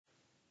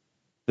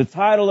The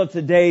title of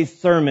today's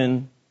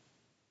sermon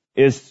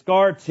is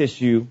Scar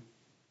Tissue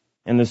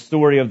and the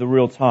Story of the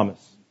Real Thomas.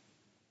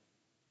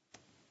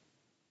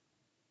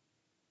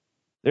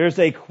 There's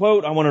a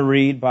quote I want to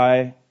read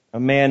by a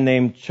man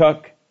named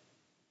Chuck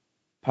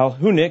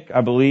Palahniuk,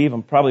 I believe.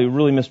 I'm probably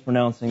really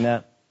mispronouncing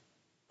that.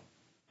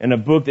 In a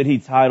book that he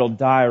titled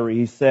Diary,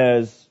 he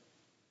says,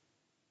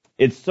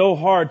 "It's so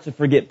hard to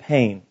forget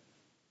pain,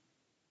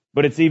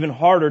 but it's even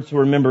harder to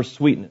remember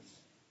sweetness.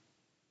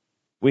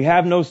 We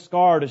have no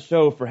scar to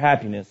show for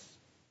happiness.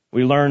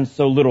 We learn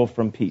so little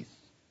from peace."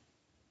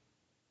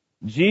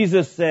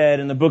 Jesus said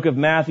in the book of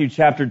Matthew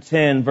chapter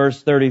 10,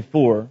 verse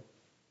 34,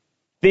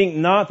 "Think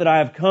not that I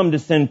have come to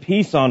send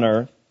peace on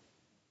earth.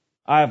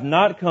 I have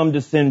not come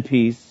to send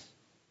peace,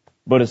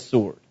 but a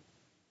sword."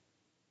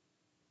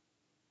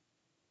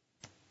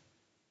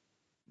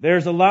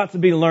 There's a lot to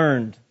be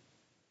learned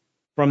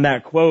from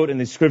that quote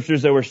and the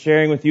scriptures that we're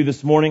sharing with you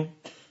this morning.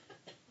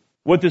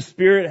 What the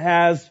Spirit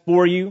has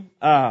for you.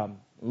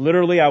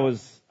 Literally,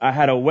 I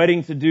had a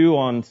wedding to do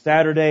on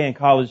Saturday in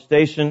College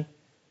Station,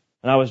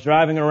 and I was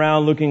driving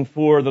around looking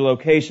for the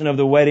location of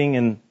the wedding,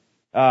 and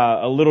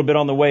a little bit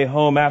on the way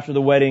home after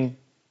the wedding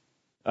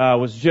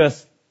was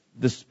just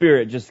the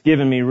Spirit just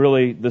giving me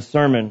really the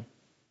sermon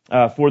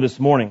for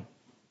this morning.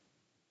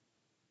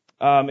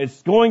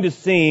 It's going to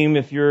seem,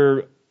 if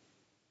you're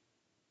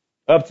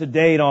up to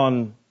date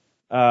on,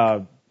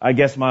 I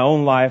guess, my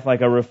own life, like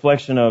a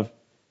reflection of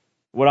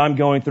what I'm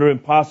going through,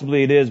 and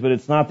possibly it is, but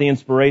it's not the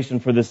inspiration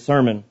for this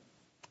sermon.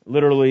 It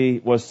literally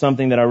was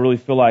something that I really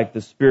feel like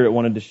the Spirit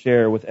wanted to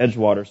share with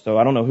Edgewater. So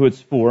I don't know who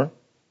it's for,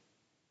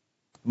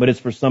 but it's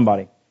for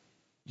somebody.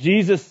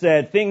 Jesus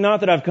said, "Think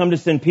not that I've come to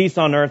send peace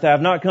on earth. I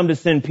have not come to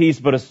send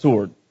peace, but a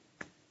sword."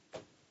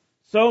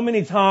 So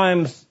many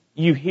times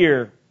you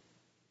hear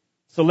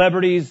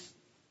celebrities,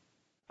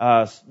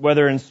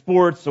 whether in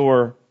sports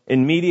or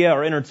in media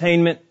or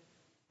entertainment,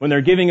 when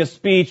they're giving a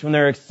speech, when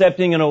they're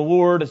accepting an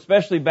award,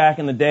 especially back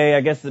in the day. I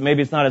guess that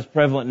maybe it's not as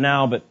prevalent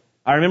now, but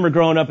I remember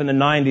growing up in the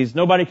 90s,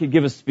 nobody could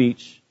give a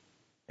speech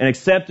and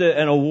accept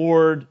an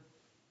award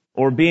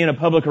or be in a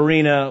public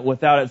arena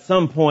without at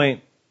some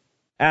point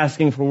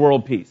asking for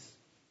world peace.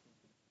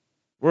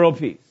 World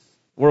peace.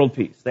 World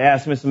peace. They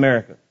asked Miss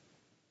America,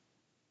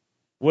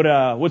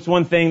 what's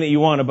one thing that you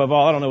want above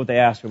all? I don't know what they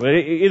asked her, but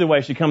either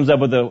way, she comes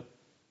up with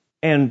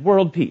and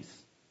world peace.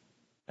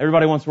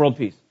 Everybody wants world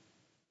peace.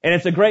 And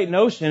it's a great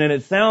notion, and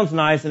it sounds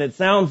nice, and it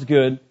sounds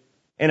good.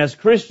 And as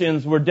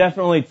Christians, we're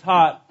definitely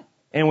taught,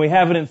 and we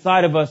have it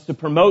inside of us to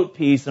promote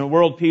peace, and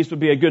world peace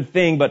would be a good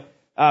thing. But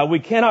we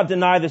cannot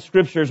deny the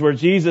scriptures where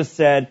Jesus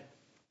said,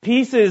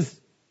 peace is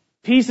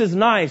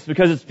nice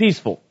because it's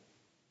peaceful.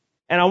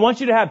 And I want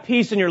you to have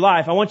peace in your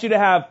life. I want you to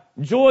have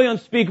joy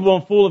unspeakable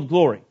and full of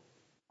glory.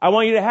 I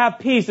want you to have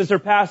peace that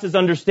surpasses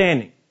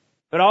understanding.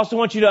 But I also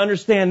want you to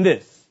understand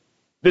this.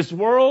 This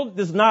world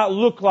does not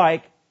look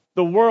like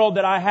the world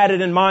that I had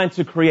it in mind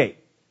to create.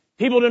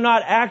 People do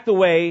not act the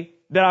way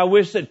that I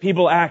wish that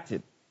people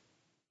acted.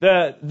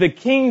 The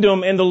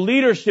kingdom and the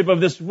leadership of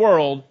this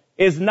world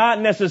is not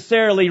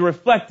necessarily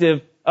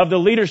reflective of the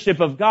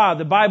leadership of God.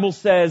 The Bible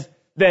says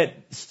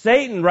that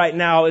Satan right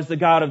now is the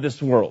god of this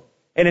world.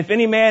 And if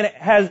any man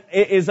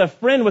is a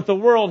friend with the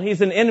world, he's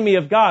an enemy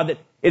of God. That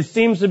it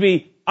seems to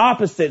be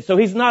opposite. So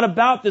he's not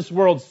about this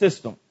world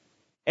system.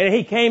 And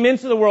he came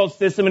into the world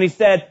system and he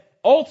said,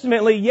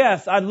 ultimately,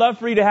 yes, I'd love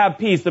for you to have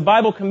peace. The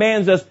Bible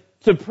commands us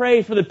to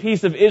pray for the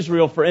peace of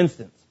Israel, for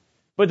instance.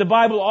 But the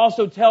Bible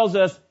also tells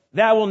us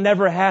that will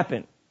never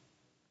happen.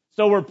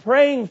 So we're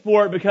praying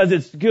for it because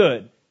it's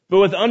good, but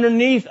with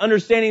underneath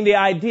understanding the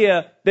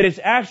idea that it's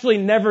actually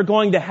never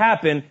going to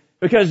happen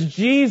because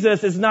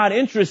Jesus is not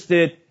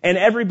interested in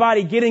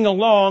everybody getting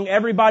along,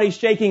 everybody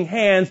shaking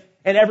hands,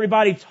 and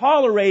everybody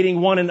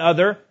tolerating one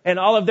another and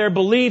all of their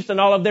beliefs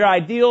and all of their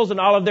ideals and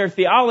all of their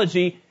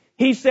theology.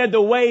 He said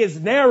the way is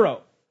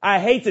narrow. I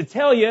hate to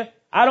tell you,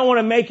 I don't want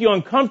to make you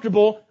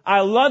uncomfortable.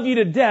 I love you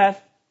to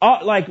death,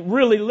 like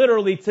really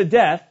literally to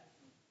death.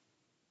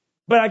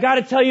 But I got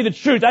to tell you the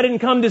truth. I didn't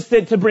come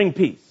to bring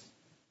peace.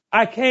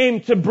 I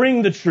came to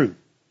bring the truth.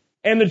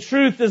 And the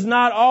truth does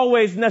not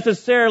always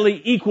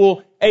necessarily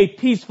equal a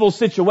peaceful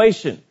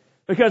situation.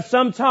 Because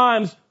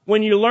sometimes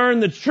when you learn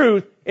the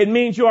truth, it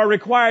means you are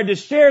required to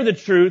share the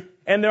truth.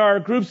 And there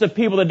are groups of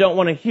people that don't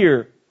want to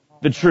hear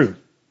the truth.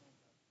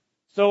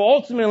 So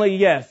ultimately,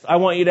 yes, I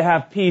want you to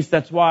have peace.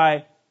 That's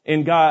why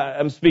in God,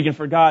 I'm speaking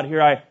for God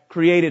here, I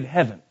created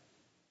heaven.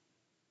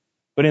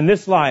 But in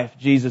this life,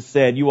 Jesus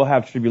said, you will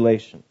have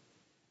tribulation.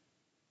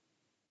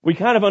 We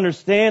kind of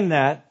understand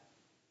that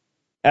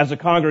as a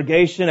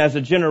congregation, as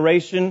a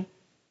generation,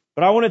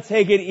 but I want to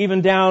take it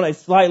even down a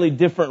slightly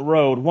different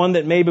road, one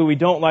that maybe we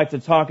don't like to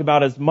talk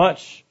about as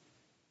much,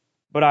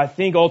 but I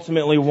think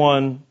ultimately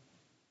one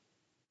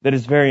that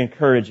is very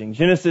encouraging.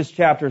 Genesis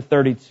chapter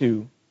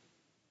 32.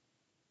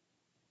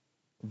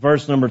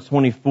 Verse number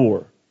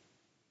 24.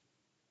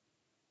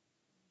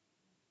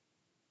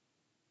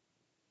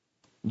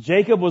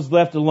 Jacob was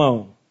left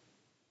alone,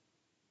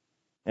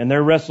 and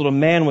there wrestled a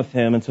man with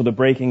him until the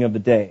breaking of the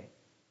day.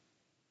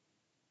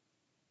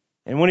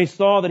 And when he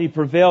saw that he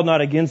prevailed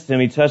not against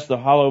him, he touched the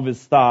hollow of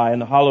his thigh, and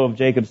the hollow of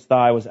Jacob's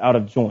thigh was out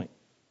of joint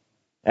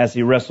as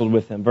he wrestled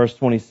with him. Verse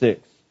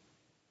 26.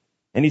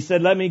 And he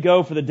said, let me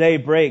go, for the day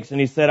breaks. And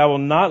he said, I will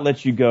not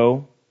let you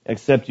go,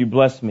 except you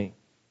bless me.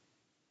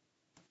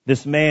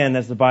 This man,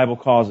 as the Bible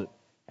calls it,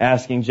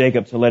 asking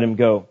Jacob to let him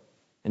go.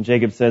 And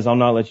Jacob says, I'll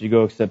not let you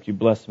go, except you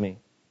bless me.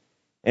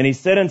 And he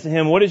said unto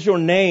him, what is your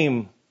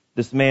name?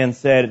 This man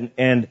said,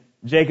 and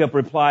Jacob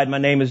replied, my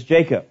name is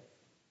Jacob.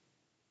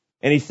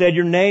 And he said,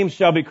 your name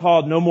shall be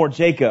called no more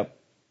Jacob,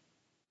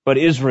 but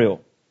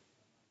Israel.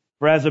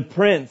 For as a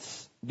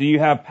prince do you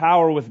have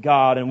power with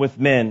God and with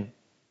men,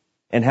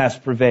 and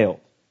hast prevailed.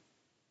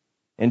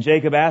 And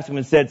Jacob asked him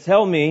and said,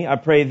 tell me, I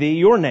pray thee,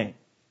 your name.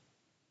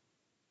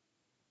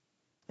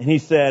 And he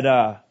said,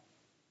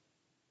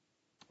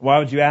 why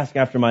would you ask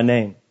after my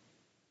name?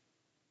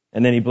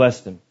 And then he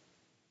blessed him.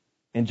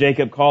 And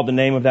Jacob called the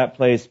name of that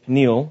place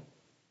Peniel.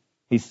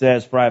 He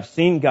says, for I have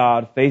seen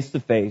God face to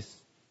face,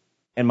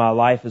 and my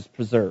life is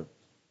preserved.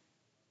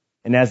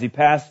 And as he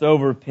passed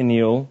over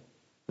Peniel,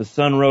 the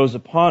sun rose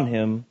upon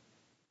him,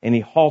 and he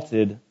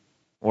halted,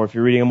 or if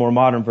you're reading a more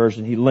modern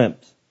version, he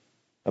limped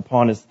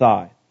upon his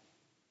thigh.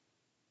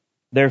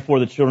 Therefore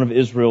the children of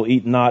Israel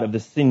eat not of the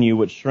sinew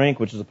which shrank,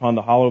 which is upon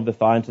the hollow of the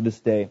thigh unto this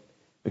day,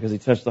 because he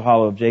touched the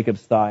hollow of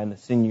Jacob's thigh and the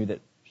sinew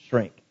that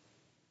shrank.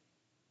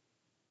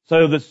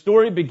 So the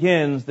story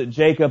begins that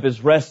Jacob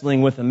is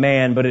wrestling with a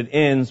man, but it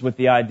ends with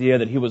the idea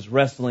that he was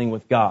wrestling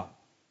with God,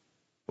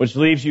 which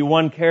leaves you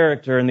one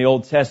character in the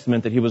Old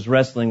Testament that he was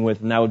wrestling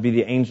with, and that would be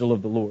the angel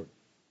of the Lord,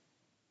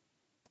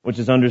 which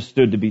is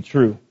understood to be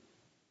true.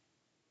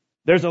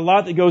 There's a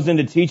lot that goes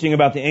into teaching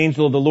about the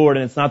angel of the Lord,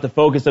 and it's not the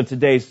focus of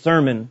today's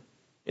sermon.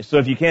 So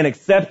if you can't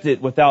accept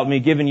it without me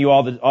giving you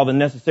all the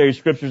necessary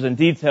scriptures and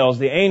details,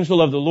 the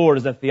angel of the Lord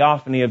is a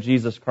theophany of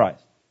Jesus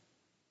Christ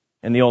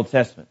in the Old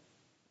Testament.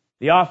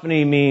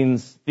 Theophany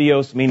means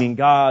theos, meaning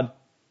God.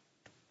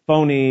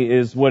 Phony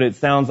is what it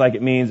sounds like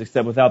it means,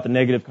 except without the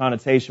negative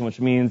connotation, which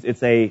means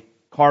it's a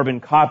carbon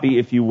copy,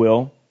 if you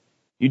will.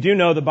 You do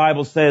know the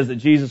Bible says that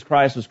Jesus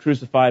Christ was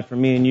crucified for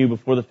me and you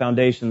before the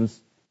foundations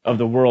of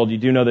the world. You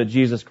do know that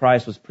Jesus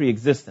Christ was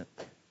pre-existent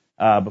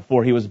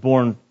before he was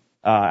born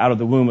out of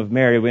the womb of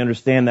Mary. We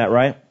understand that,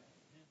 right?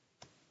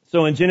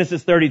 So in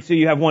Genesis 32,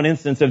 you have one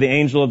instance of the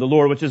angel of the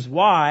Lord, which is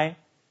why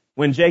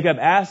when Jacob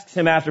asks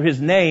him after his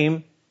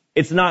name,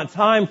 it's not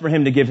time for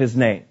him to give his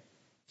name.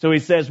 So he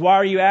says, why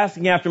are you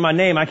asking after my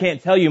name? I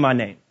can't tell you my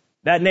name.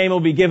 That name will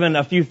be given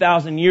a few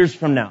thousand years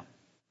from now.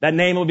 That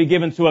name will be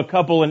given to a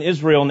couple in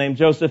Israel named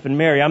Joseph and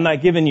Mary. I'm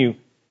not giving you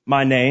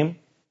my name,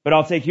 but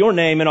I'll take your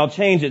name and I'll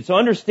change it. So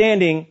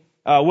understanding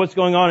what's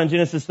going on in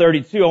Genesis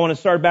 32, I want to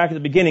start back at the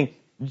beginning.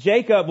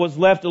 Jacob was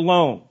left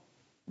alone.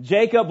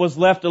 Jacob was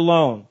left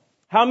alone.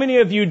 How many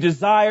of you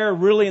desire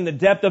really in the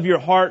depth of your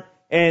heart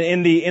and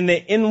in the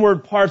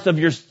inward parts of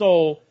your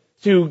soul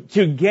to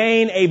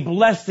gain a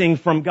blessing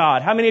from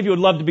God? How many of you would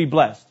love to be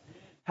blessed?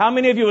 How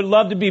many of you would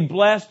love to be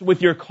blessed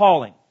with your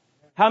calling?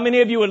 How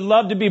many of you would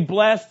love to be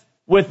blessed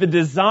with the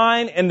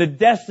design and the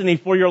destiny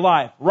for your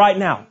life right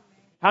now?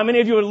 How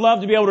many of you would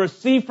love to be able to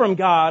receive from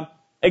God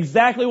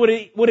exactly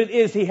what it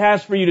is He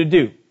has for you to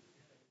do?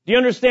 Do you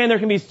understand there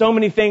can be so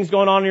many things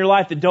going on in your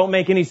life that don't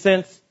make any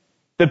sense?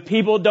 The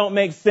people don't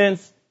make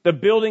sense. The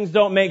buildings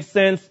don't make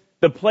sense.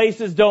 The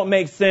places don't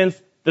make sense.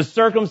 The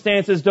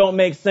circumstances don't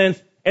make sense.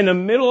 In the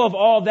middle of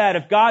all that,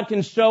 if God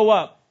can show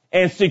up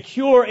and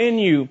secure in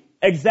you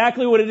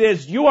exactly what it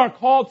is you are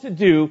called to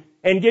do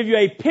and give you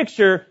a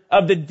picture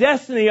of the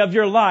destiny of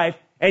your life,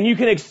 and you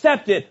can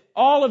accept it,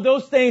 all of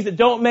those things that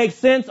don't make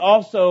sense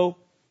also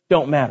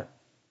don't matter.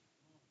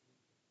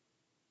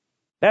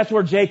 That's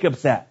where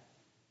Jacob's at.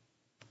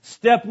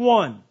 Step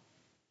one,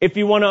 if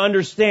you want to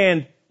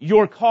understand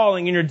your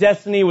calling and your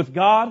destiny with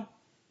God,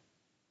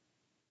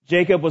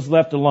 Jacob was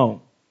left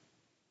alone.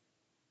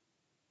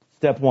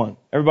 Step one.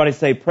 Everybody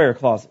say prayer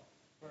closet.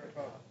 Prayer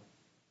closet.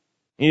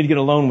 You need to get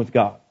alone with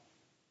God.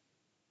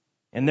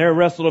 And there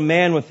wrestled a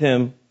man with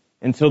him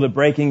until the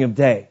breaking of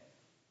day.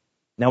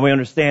 Now we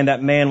understand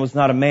that man was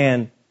not a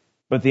man,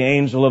 but the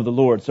angel of the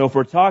Lord. So if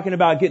we're talking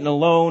about getting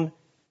alone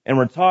and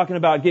we're talking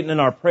about getting in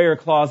our prayer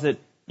closet,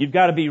 you've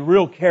got to be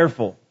real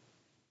careful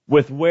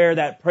with where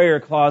that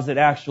prayer closet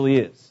actually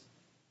is.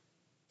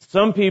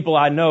 Some people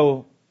I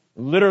know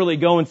literally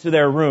go into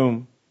their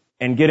room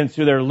and get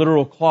into their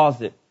literal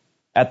closet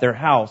at their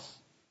house,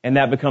 and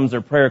that becomes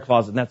their prayer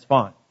closet, and that's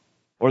fine.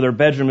 Or their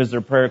bedroom is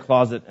their prayer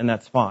closet, and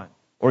that's fine.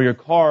 Or your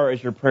car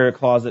is your prayer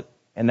closet,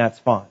 and that's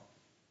fine.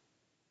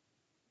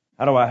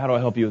 How do I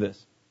help you with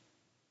this?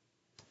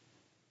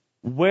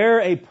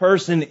 Where a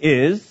person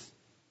is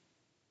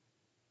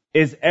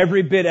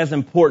every bit as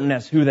important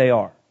as who they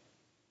are.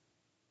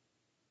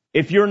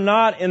 If you're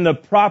not in the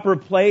proper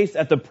place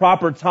at the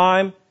proper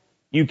time,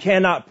 you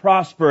cannot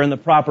prosper in the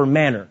proper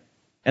manner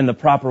and the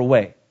proper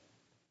way.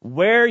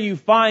 Where you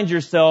find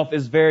yourself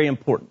is very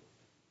important.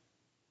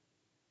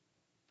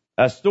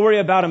 A story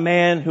about a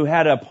man who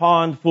had a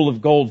pond full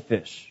of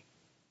goldfish.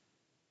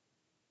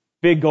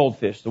 Big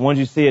goldfish, the ones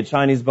you see at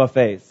Chinese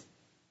buffets.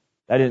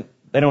 I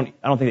don't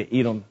think they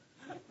eat them.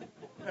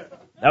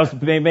 That was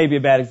maybe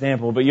a bad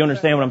example, but you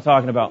understand what I'm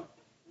talking about.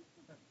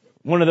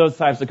 One of those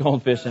types of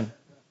goldfish. And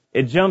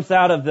it jumps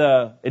out of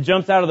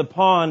the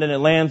pond and it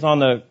lands on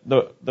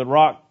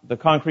the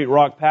concrete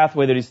rock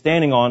pathway that he's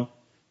standing on.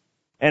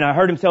 And I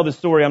heard him tell this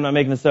story. I'm not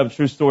making this up.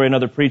 True story.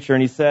 Another preacher.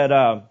 And he said,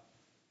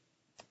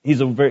 he's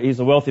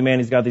a wealthy man.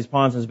 He's got these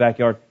ponds in his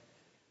backyard.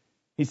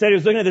 He said he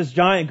was looking at this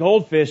giant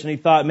goldfish and he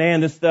thought, man,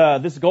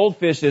 this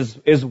goldfish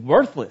is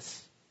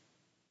worthless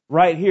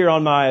right here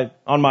on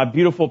my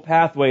beautiful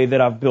pathway that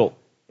I've built.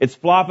 It's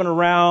flopping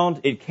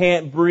around. It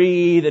can't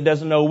breathe. It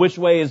doesn't know which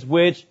way is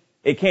which.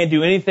 It can't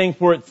do anything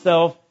for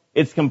itself.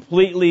 It's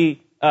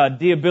completely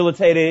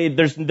debilitated.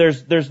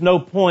 There's no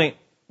point.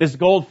 This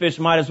goldfish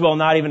might as well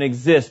not even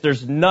exist.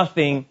 There's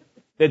nothing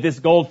that this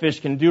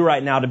goldfish can do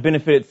right now to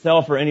benefit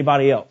itself or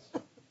anybody else.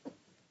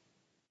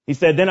 He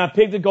said, then I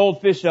picked the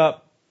goldfish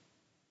up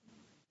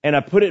and I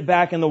put it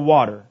back in the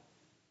water.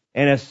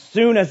 And as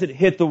soon as it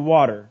hit the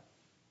water,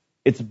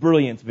 its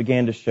brilliance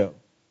began to show.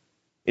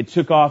 It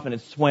took off and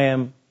it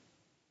swam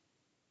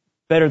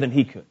better than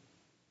he could.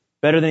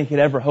 Better than he could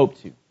ever hope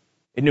to.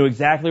 It knew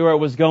exactly where it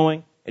was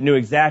going. It knew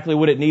exactly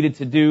what it needed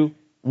to do.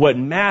 What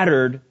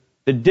mattered,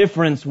 the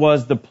difference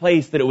was the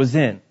place that it was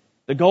in.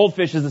 The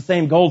goldfish is the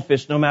same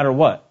goldfish no matter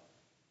what.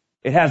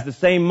 It has the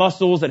same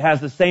muscles. It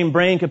has the same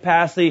brain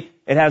capacity.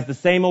 It has the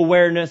same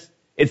awareness.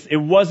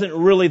 It wasn't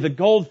really the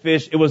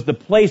goldfish. It was the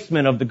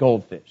placement of the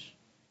goldfish.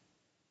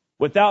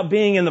 Without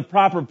being in the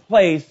proper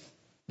place,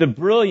 the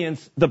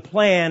brilliance, the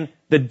plan,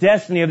 the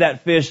destiny of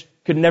that fish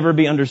could never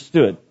be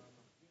understood.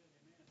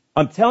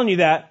 I'm telling you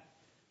that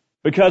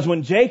because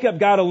when Jacob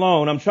got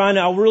alone,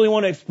 I really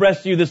want to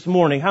express to you this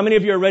morning, how many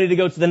of you are ready to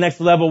go to the next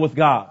level with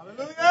God?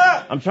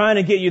 Hallelujah! I'm trying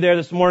to get you there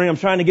this morning. I'm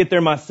trying to get there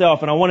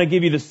myself, and I want to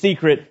give you the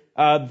secret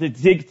to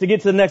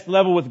get to the next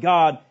level with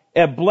God.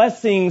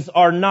 Blessings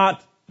are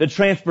not the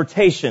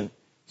transportation.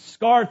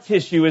 Scar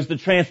tissue is the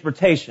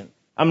transportation.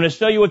 I'm going to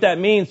show you what that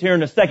means here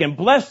in a second.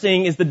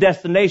 Blessing is the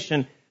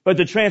destination, but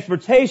the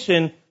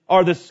transportation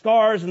are the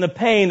scars and the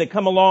pain that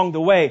come along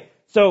the way.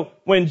 So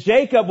when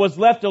Jacob was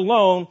left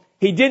alone,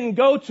 he didn't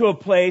go to a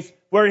place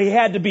where he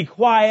had to be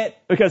quiet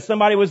because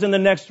somebody was in the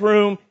next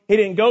room. He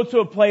didn't go to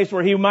a place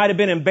where he might have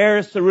been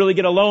embarrassed to really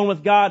get alone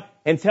with God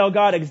and tell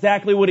God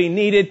exactly what he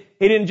needed.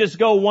 He didn't just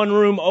go one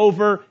room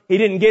over. He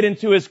didn't get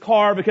into his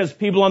car because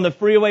people on the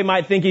freeway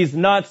might think he's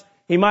nuts.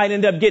 He might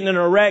end up getting in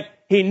a wreck.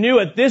 He knew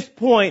at this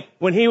point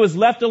when he was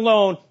left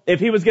alone, if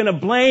he was going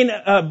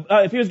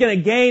to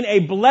gain a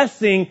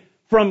blessing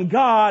from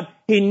God,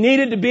 he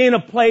needed to be in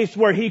a place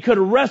where he could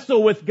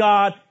wrestle with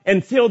God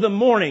until the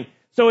morning.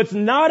 So it's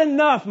not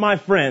enough, my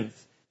friends,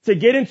 to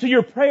get into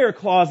your prayer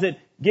closet,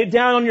 get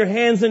down on your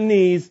hands and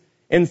knees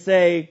and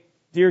say,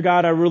 dear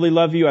God, I really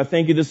love you. I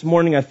thank you this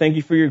morning. I thank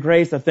you for your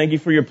grace. I thank you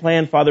for your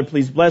plan. Father,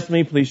 please bless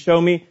me. Please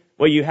show me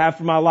what you have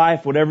for my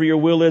life. Whatever your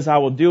will is, I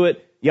will do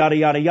it. Yada,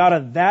 yada,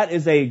 yada. That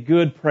is a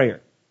good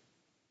prayer.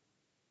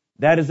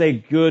 That is a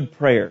good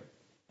prayer.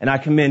 And I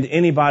commend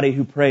anybody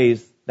who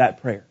prays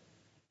that prayer.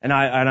 And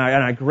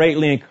I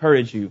greatly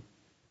encourage you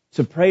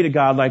to pray to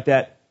God like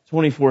that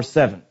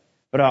 24/7.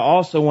 But I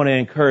also want to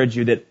encourage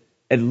you that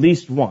at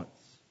least once,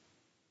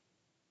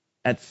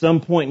 at some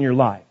point in your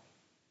life,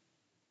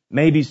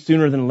 maybe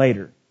sooner than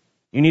later,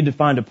 you need to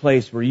find a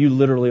place where you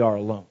literally are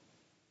alone.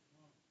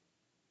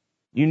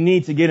 You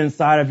need to get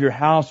inside of your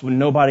house when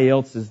nobody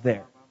else is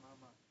there.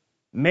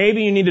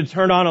 Maybe you need to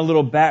turn on a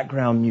little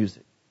background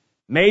music.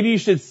 Maybe you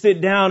should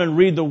sit down and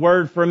read the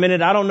Word for a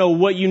minute. I don't know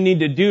what you need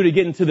to do to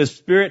get into the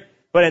Spirit,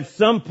 but at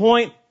some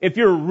point, if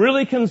you're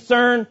really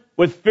concerned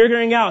with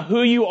figuring out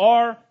who you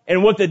are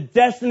and what the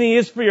destiny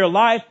is for your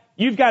life,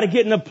 you've got to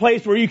get in a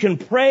place where you can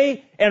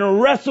pray and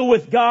wrestle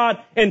with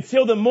God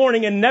until the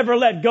morning and never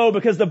let go,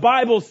 because the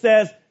Bible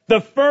says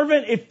the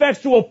fervent,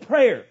 effectual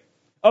prayer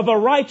of a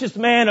righteous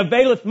man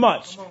availeth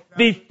much.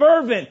 The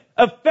fervent,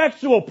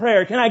 effectual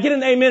prayer. Can I get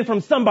an amen from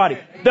somebody?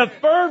 The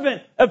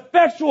fervent,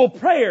 effectual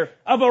prayer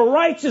of a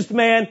righteous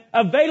man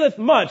availeth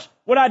much.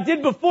 What I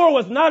did before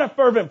was not a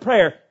fervent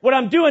prayer. What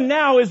I'm doing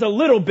now is a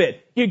little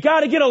bit. You got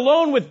to get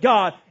alone with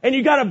God, and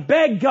you got to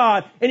beg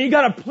God, and you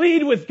got to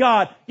plead with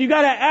God. You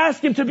got to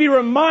ask Him to be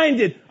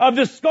reminded of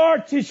the scar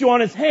tissue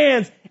on His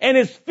hands and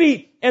His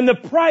feet and the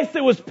price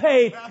that was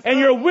paid and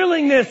your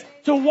willingness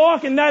to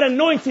walk in that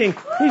anointing.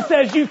 He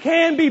says you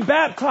can be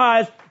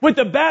baptized with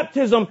the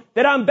baptism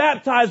that I'm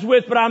baptized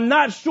with, but I'm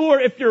not sure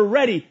if you're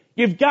ready.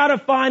 You've got to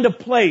find a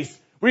place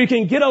where you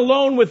can get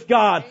alone with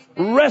God,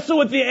 wrestle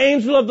with the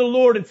angel of the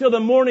Lord until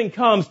the morning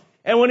comes.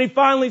 And when He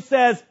finally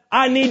says,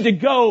 I need to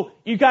go,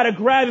 you got to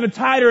grab Him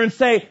tighter and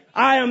say,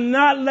 I am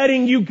not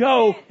letting you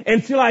go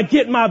until I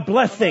get my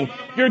blessing.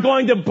 You're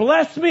going to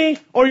bless me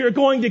or you're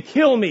going to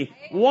kill me.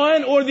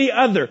 One or the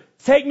other.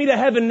 Take me to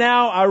heaven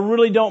now. I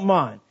really don't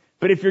mind.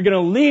 But if you're going to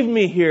leave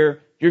me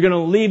here, you're going to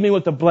leave me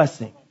with a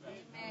blessing.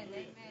 Amen.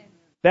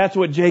 That's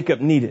what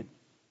Jacob needed.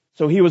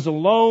 So he was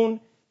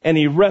alone and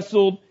he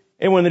wrestled.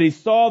 And when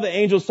the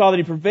angel saw that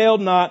he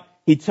prevailed not,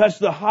 he touched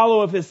the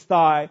hollow of his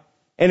thigh,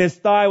 and his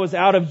thigh was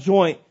out of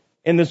joint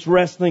in this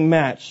wrestling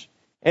match.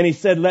 And he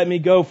said, let me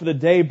go, for the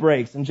day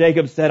breaks. And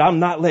Jacob said, I'm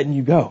not letting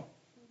you go,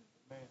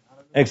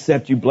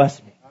 except you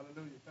bless me.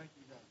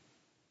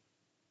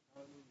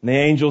 And the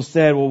angel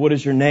said, well, what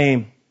is your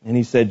name? And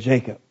he said,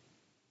 Jacob.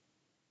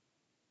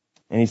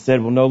 And he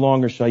said, well, no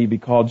longer shall you be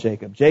called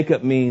Jacob.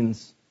 Jacob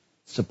means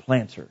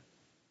supplanter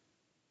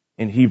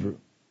in Hebrew.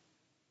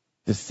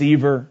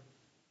 Deceiver.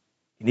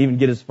 You can even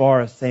get as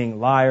far as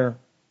saying liar.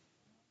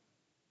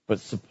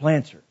 But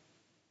supplanter.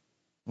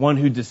 One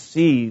who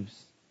deceives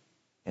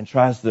and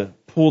tries to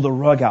pull the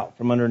rug out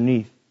from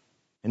underneath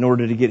in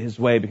order to get his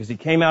way. Because he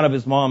came out of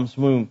his mom's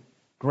womb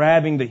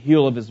grabbing the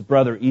heel of his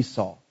brother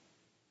Esau.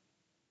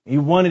 He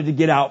wanted to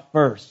get out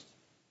first,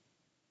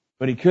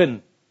 but he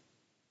couldn't.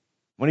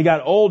 When he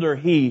got older,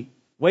 he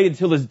waited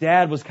till his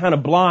dad was kind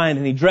of blind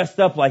and he dressed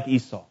up like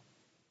Esau.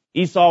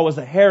 Esau was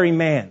a hairy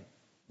man.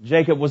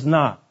 Jacob was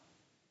not.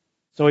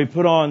 So he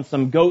put on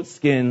some goat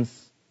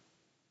skins.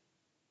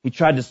 He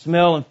tried to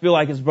smell and feel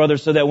like his brother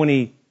so that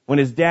when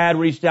his dad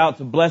reached out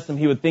to bless him,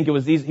 he would think it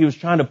was easy. He was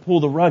trying to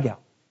pull the rug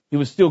out. He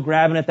was still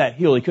grabbing at that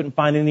heel. He couldn't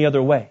find any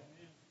other way.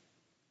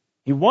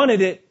 He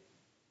wanted it.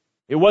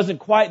 It wasn't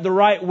quite the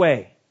right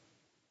way,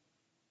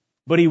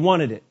 but he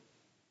wanted it.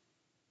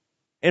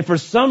 And for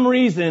some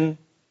reason,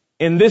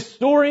 in this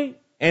story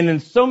and in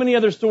so many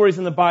other stories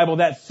in the Bible,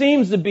 that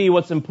seems to be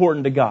what's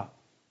important to God.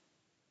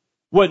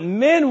 What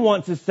men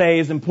want to say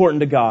is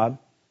important to God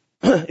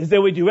is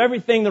that we do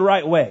everything the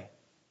right way.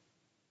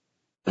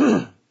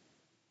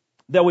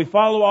 That we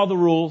follow all the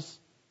rules,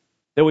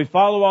 that we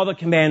follow all the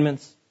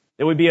commandments,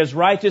 that we be as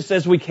righteous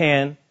as we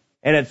can,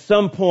 and at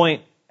some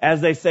point, as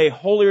they say,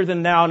 holier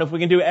than thou, and if we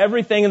can do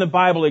everything in the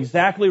Bible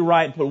exactly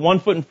right, put one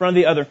foot in front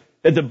of the other,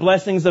 that the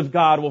blessings of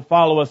God will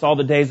follow us all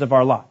the days of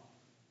our life.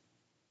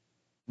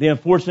 The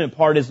unfortunate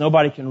part is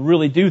nobody can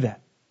really do that.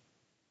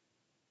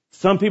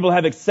 Some people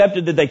have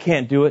accepted that they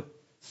can't do it.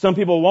 Some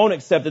people won't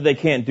accept that they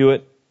can't do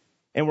it.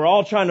 And we're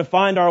all trying to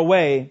find our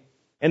way.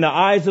 And the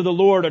eyes of the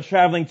Lord are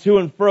traveling to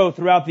and fro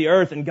throughout the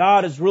earth. And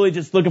God is really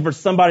just looking for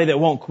somebody that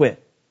won't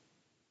quit.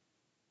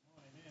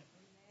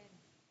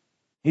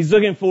 He's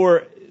looking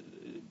for,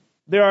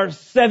 there are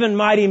 7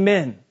 mighty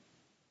men,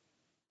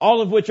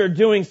 all of which are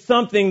doing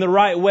something the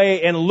right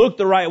way and look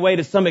the right way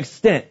to some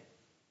extent.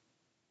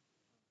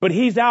 But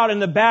he's out in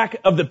the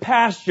back of the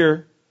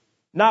pasture,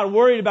 not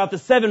worried about the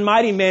 7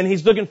 mighty men.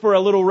 He's looking for a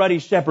little ruddy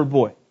shepherd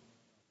boy.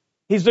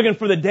 He's looking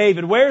for the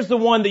David. Where's the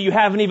one that you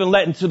haven't even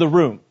let into the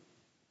room?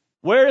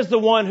 Where is the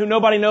one who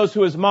nobody knows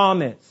who his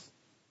mom is?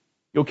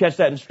 You'll catch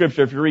that in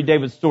Scripture if you read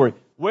David's story.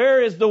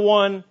 Where is the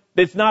one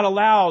that's not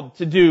allowed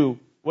to do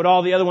what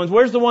all the other ones?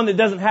 Where's the one that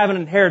doesn't have an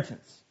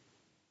inheritance?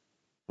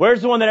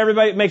 Where's the one that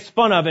everybody makes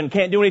fun of and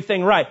can't do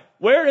anything right?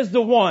 Where is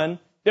the one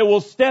that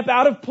will step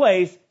out of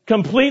place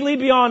completely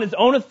beyond his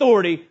own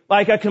authority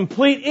like a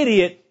complete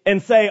idiot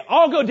and say,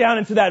 I'll go down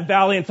into that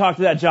valley and talk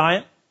to that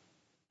giant?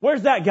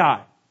 Where's that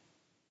guy?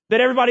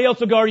 That everybody else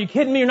will go, are you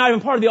kidding me? You're not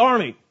even part of the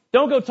army.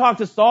 Don't go talk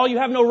to Saul. You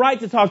have no right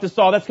to talk to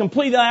Saul. That's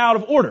completely out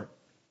of order.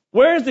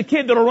 Where's the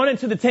kid that'll run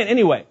into the tent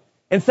anyway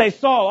and say,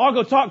 Saul, I'll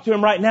go talk to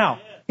him right now?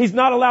 He's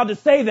not allowed to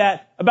say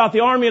that about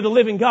the army of the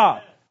living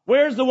God.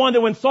 Where's the one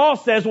that when Saul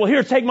says, well,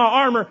 here, take my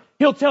armor,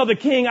 he'll tell the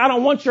king, I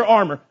don't want your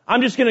armor.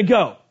 I'm just going to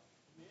go.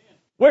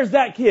 Where's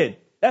that kid?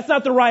 That's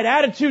not the right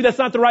attitude. That's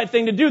not the right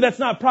thing to do. That's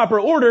not proper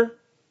order.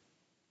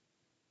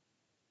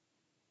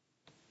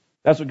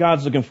 That's what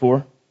God's looking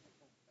for.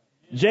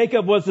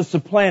 Jacob was the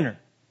supplanter.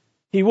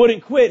 He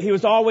wouldn't quit. He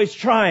was always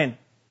trying.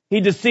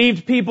 He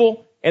deceived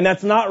people, and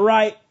that's not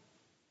right.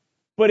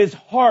 But his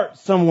heart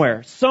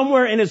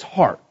somewhere in his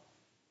heart.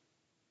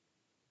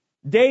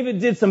 David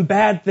did some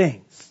bad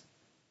things.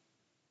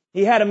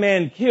 He had a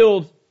man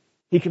killed.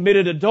 He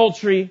committed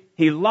adultery.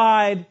 He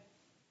lied.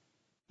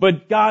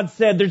 But God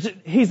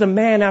said, he's a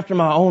man after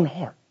my own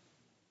heart.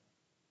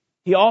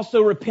 He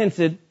also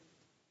repented.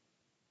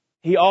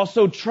 He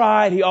also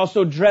tried. He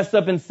also dressed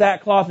up in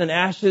sackcloth and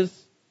ashes.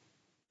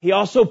 He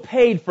also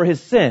paid for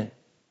his sin.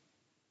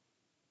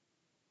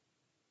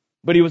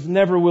 But he was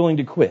never willing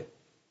to quit.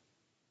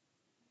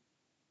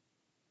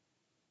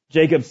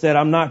 Jacob said,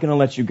 I'm not going to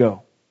let you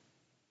go.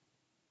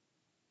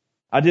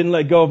 I didn't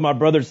let go of my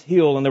brother's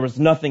heel, and there was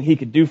nothing he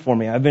could do for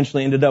me. I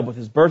eventually ended up with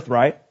his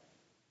birthright,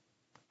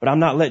 but I'm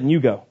not letting you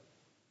go.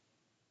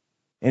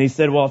 And he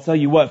said, well, I'll tell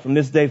you what, from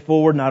this day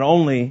forward, not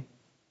only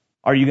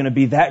are you going to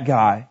be that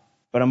guy,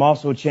 but I'm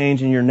also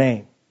changing your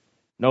name.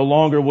 No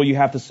longer will you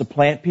have to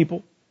supplant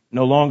people.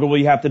 No longer will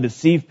you have to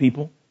deceive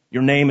people.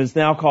 Your name is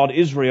now called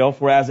Israel,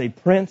 for as a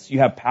prince you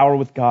have power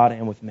with God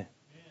and with men.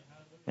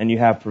 And you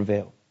have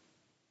prevailed.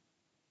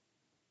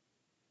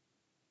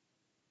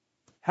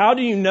 How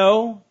do you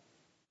know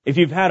if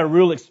you've had a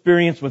real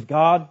experience with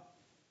God?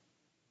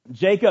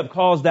 Jacob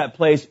calls that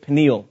place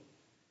Peniel.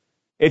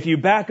 If you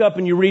back up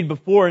and you read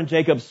before in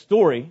Jacob's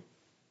story,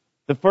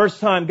 the first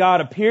time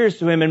God appears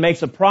to him and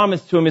makes a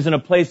promise to him is in a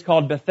place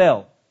called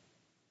Bethel.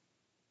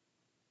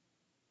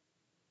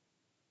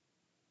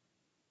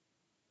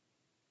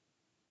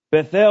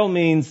 Bethel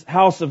means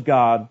house of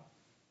God.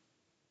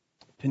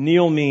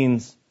 Peniel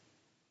means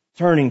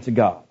turning to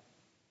God.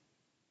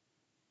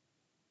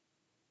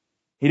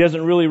 He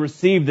doesn't really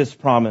receive this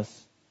promise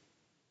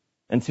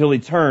until he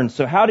turns.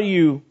 So how do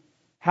you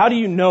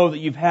know that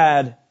you've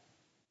had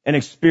an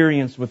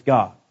experience with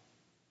God?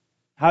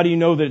 How do you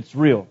know that it's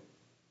real?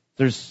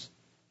 There's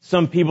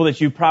some people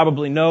that you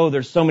probably know.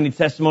 There's so many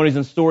testimonies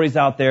and stories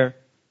out there.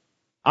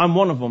 I'm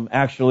one of them,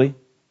 actually.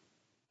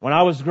 When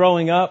I was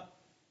growing up,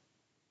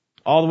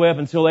 all the way up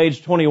until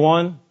age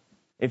 21,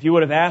 if you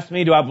would have asked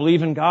me, do I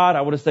believe in God?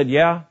 I would have said,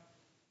 yeah.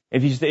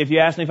 If you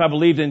asked me if I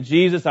believed in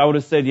Jesus, I would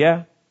have said,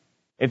 yeah.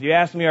 If you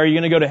asked me, are you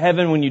going to go to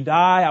heaven when you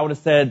die? I would have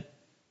said,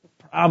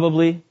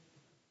 probably,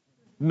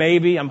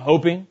 maybe, I'm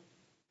hoping.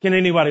 Can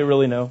anybody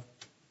really know?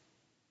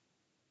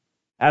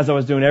 As I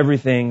was doing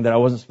everything that I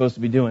wasn't supposed to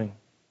be doing.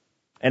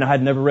 And I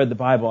had never read the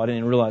Bible. I didn't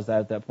even realize that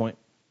at that point.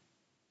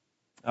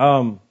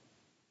 I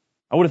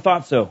would have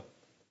thought so.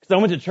 Because I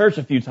went to church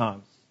a few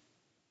times.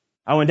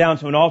 I went down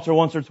to an altar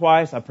once or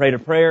twice. I prayed a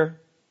prayer.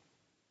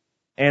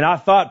 And I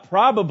thought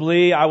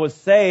probably I was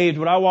saved.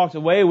 What I walked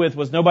away with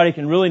was nobody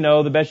can really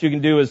know. The best you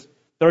can do is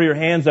throw your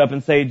hands up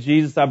and say,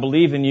 Jesus, I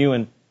believe in you.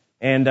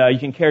 And you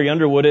can carry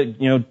Underwood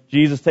it. You know,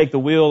 Jesus, take the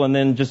wheel, and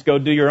then just go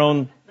do your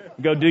own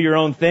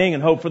thing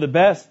and hope for the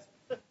best.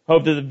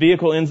 Hope that the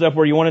vehicle ends up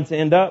where you want it to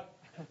end up.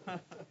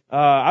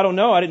 I don't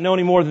know. I didn't know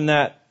any more than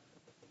that.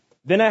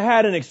 Then I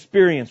had an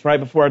experience right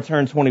before I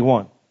turned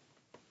 21.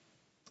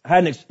 I had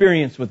an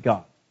experience with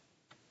God.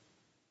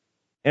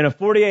 In a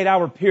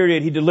 48-hour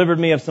period, He delivered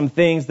me of some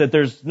things that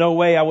there's no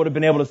way I would have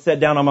been able to set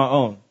down on my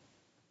own.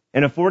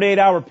 In a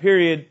 48-hour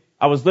period,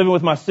 I was living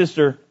with my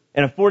sister.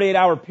 In a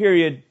 48-hour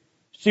period,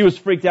 she was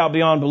freaked out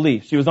beyond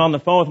belief. She was on the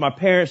phone with my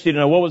parents. She didn't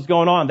know what was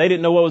going on. They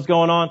didn't know what was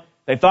going on.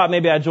 They thought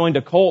maybe I joined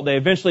a cult. They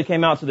eventually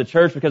came out to the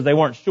church because they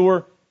weren't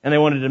sure, and they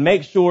wanted to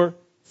make sure.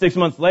 6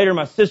 months later,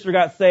 my sister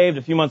got saved.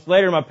 A few months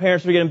later, my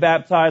parents were getting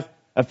baptized.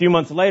 A few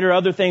months later,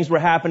 other things were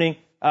happening.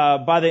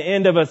 By the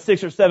end of a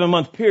 6 or 7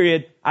 month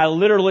period, I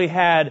literally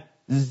had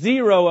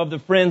zero of the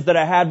friends that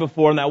I had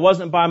before, and that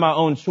wasn't by my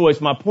own choice.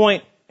 My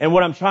point, and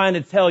what I'm trying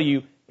to tell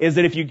you, is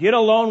that if you get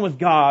alone with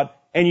God,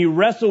 and you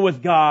wrestle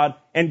with God,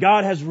 and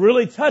God has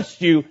really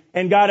touched you,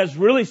 and God has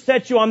really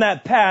set you on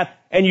that path,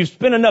 and you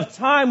spend enough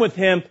time with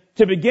Him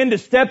to begin to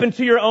step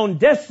into your own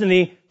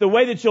destiny, the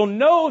way that you'll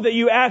know that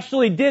you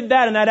actually did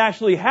that and that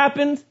actually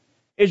happened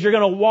is you're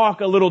going to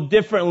walk a little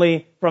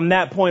differently from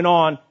that point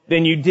on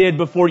than you did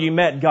before you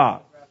met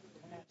God.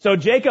 So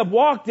Jacob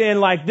walked in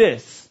like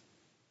this.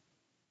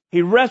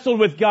 He wrestled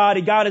with God.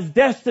 He got his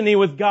destiny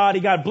with God.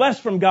 He got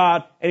blessed from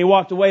God, and he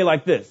walked away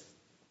like this.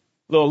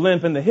 Little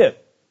limp in the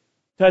hip.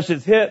 Touched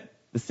his hip.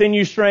 The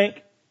sinew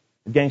shrank.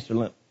 The gangster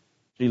limp.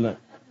 G limp.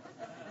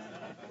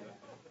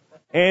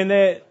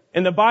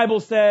 And the Bible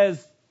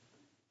says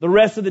the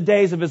rest of the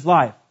days of his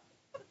life,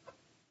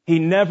 he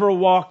never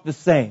walked the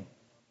same.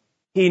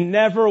 He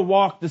never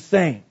walked the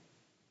same.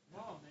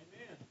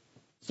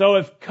 So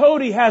if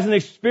Cody has an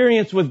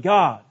experience with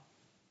God,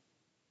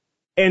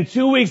 and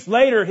 2 weeks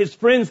later his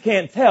friends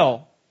can't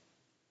tell,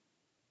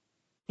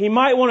 he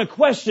might want to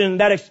question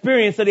that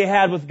experience that he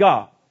had with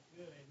God.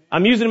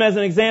 I'm using him as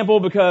an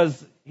example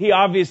because he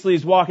obviously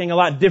is walking a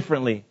lot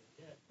differently.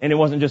 And it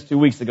wasn't just 2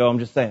 weeks ago, I'm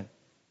just saying.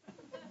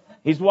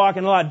 He's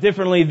walking a lot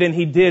differently than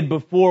he did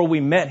before we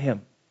met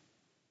him.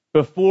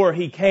 Before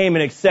he came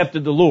and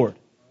accepted the Lord.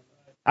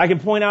 I can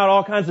point out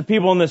all kinds of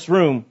people in this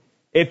room.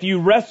 If you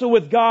wrestle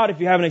with God, if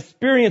you have an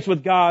experience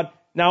with God,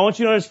 now I want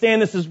you to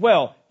understand this as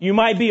well. You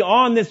might be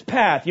on this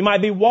path. You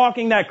might be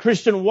walking that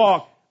Christian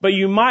walk, but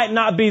you might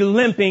not be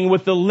limping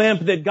with the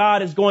limp that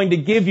God is going to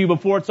give you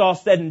before it's all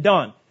said and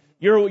done.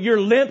 Your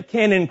limp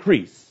can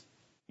increase.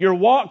 Your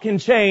walk can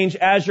change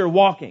as you're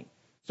walking.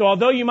 So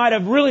although you might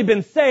have really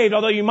been saved,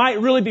 although you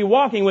might really be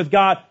walking with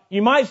God,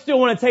 you might still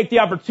want to take the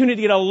opportunity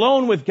to get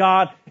alone with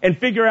God and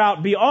figure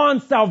out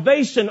beyond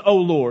salvation, O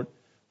Lord,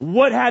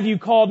 what have you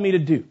called me to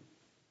do?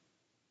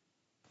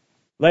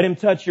 Let Him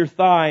touch your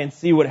thigh and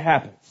see what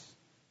happens.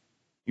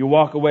 You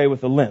walk away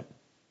with a limp.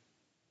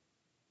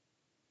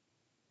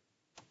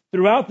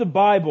 Throughout the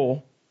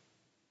Bible,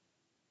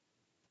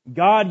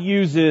 God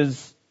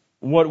uses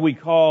what we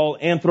call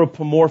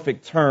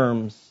anthropomorphic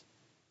terms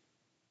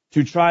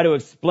to try to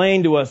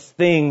explain to us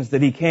things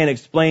that He can't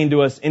explain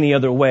to us any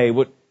other way.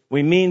 What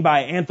we mean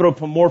by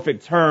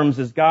anthropomorphic terms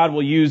is God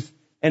will use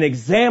an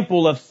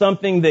example of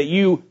something that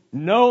you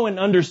know and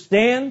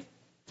understand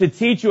to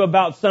teach you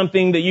about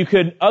something that you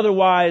could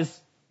otherwise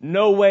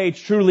no way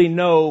truly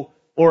know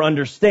or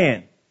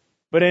understand.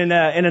 But in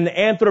an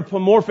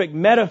anthropomorphic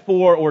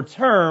metaphor or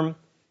term,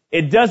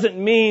 it doesn't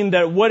mean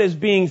that what is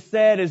being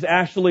said is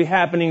actually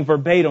happening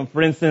verbatim.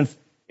 For instance,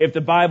 if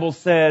the Bible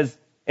says,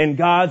 and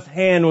God's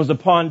hand was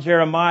upon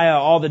Jeremiah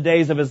all the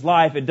days of his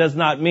life, it does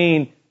not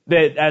mean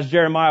that as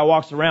Jeremiah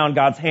walks around,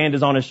 God's hand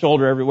is on his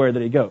shoulder everywhere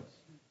that he goes.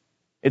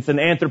 It's an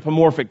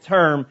anthropomorphic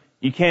term.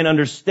 You can't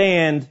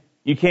understand,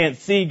 you can't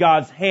see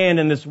God's hand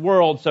in this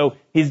world, so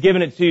He's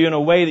given it to you in a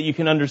way that you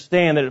can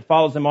understand that it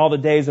follows him all the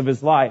days of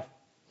his life.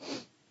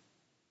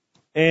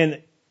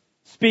 And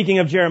speaking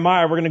of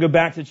Jeremiah, we're going to go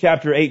back to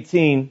chapter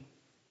 18.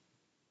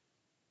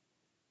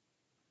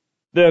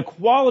 The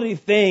quality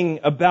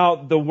thing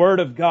about the Word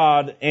of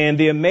God and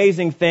the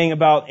amazing thing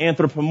about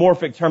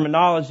anthropomorphic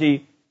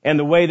terminology and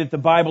the way that the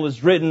Bible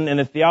is written and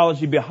the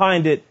theology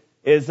behind it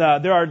is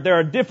there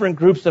are different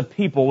groups of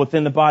people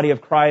within the body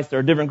of Christ. There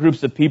are different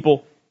groups of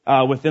people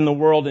within the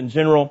world in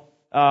general.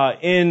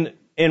 In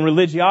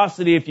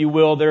religiosity, if you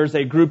will, there's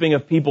a grouping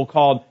of people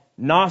called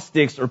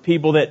Gnostics, or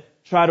people that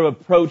try to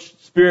approach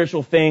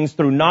spiritual things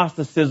through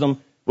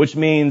Gnosticism, which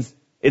means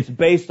it's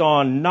based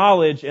on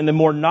knowledge, and the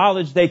more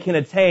knowledge they can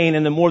attain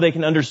and the more they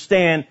can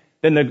understand,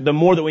 then the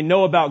more that we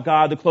know about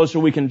God, the closer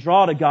we can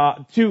draw to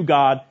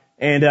God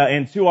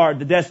and to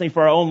the destiny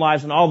for our own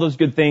lives and all those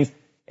good things.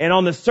 And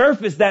on the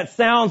surface, that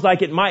sounds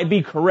like it might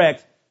be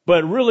correct,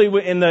 but really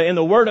in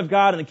the Word of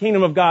God and the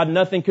kingdom of God,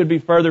 nothing could be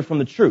further from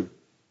the truth.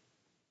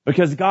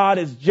 Because God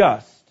is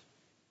just.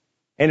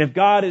 And if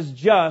God is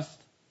just,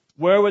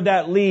 where would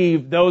that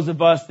leave those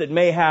of us that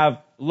may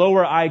have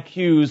lower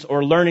IQs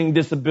or learning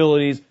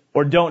disabilities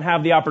or don't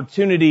have the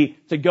opportunity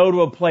to go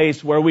to a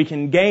place where we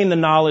can gain the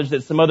knowledge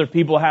that some other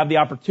people have the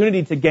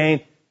opportunity to gain?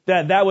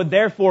 That would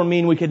therefore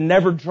mean we could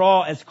never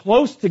draw as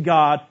close to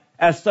God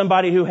as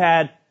somebody who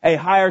had a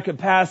higher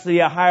capacity,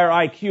 a higher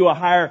IQ, a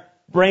higher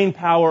brain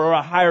power, or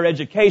a higher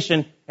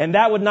education, and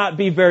that would not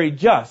be very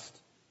just.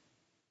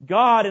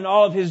 God, in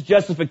all of His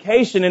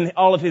justification and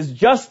all of His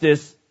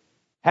justice,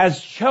 has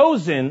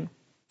chosen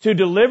to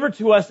deliver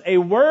to us a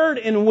word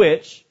in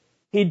which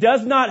He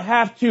does not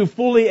have to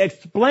fully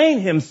explain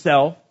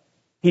Himself.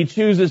 He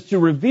chooses to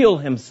reveal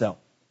Himself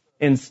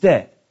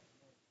instead.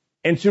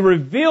 And to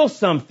reveal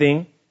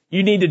something,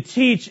 you need to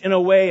teach in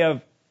a way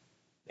of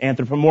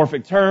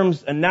anthropomorphic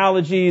terms,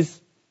 analogies,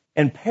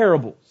 and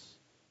parables,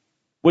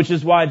 which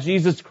is why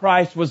Jesus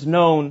Christ was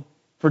known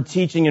for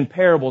teaching in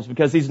parables,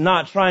 because He's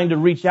not trying to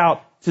reach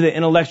out to the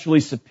intellectually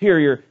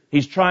superior.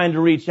 He's trying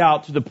to reach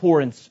out to the poor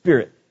in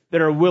spirit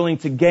that are willing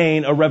to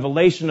gain a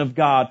revelation of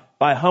God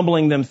by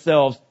humbling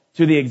themselves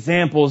to the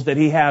examples that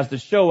He has to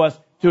show us,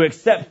 to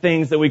accept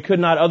things that we could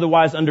not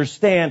otherwise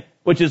understand,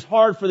 which is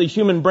hard for the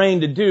human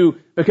brain to do,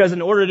 because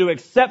in order to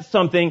accept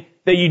something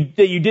that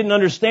you didn't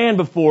understand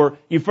before,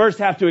 you first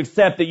have to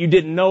accept that you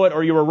didn't know it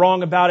or you were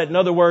wrong about it. In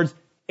other words,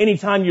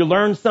 anytime you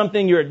learn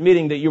something, you're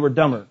admitting that you were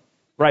dumber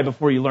right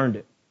before you learned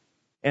it.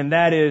 And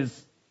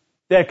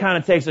that kind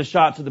of takes a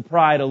shot to the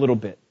pride a little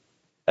bit,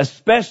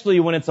 especially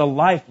when it's a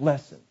life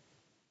lesson,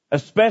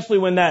 especially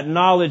when that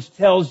knowledge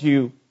tells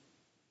you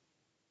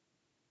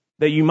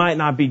that you might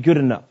not be good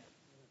enough,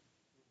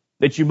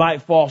 that you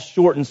might fall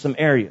short in some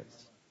areas,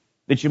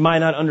 that you might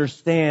not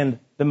understand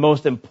the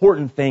most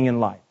important thing in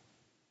life.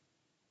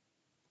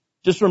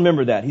 Just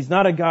remember that. He's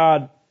not a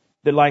God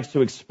that likes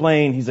to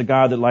explain. He's a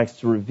God that likes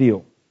to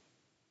reveal.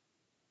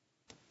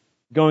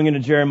 Going into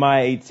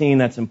Jeremiah 18,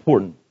 that's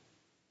important.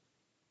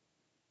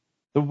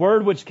 The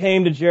word which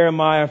came to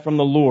Jeremiah from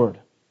the Lord,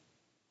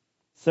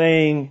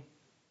 saying,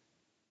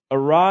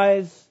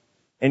 "Arise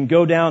and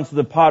go down to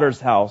the potter's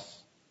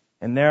house,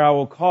 and there I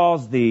will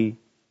cause thee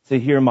to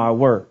hear my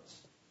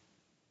words."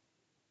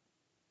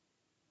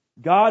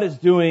 God is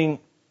doing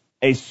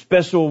a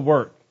special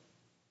work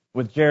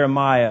with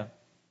Jeremiah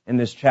in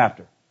this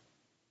chapter.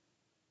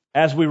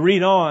 As we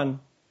read on,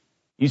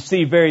 you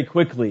see very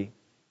quickly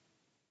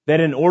that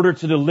in order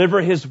to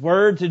deliver His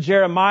word to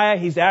Jeremiah,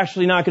 He's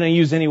actually not going to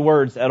use any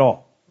words at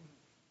all.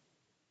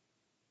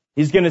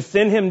 He's going to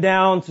send him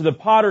down to the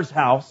potter's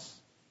house,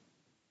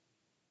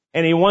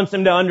 and He wants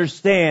him to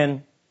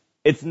understand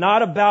it's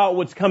not about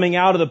what's coming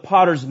out of the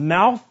potter's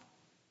mouth.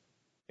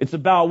 It's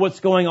about what's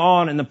going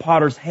on in the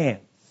potter's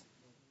hands.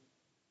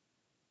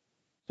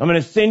 I'm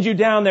going to send you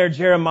down there,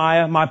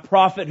 Jeremiah, my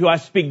prophet who I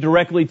speak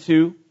directly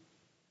to.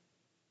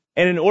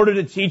 And in order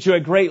to teach you a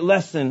great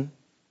lesson,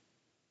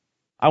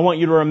 I want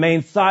you to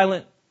remain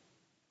silent,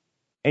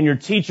 and your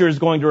teacher is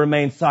going to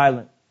remain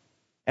silent.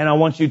 And I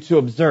want you to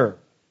observe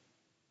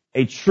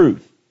a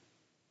truth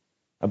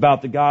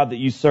about the God that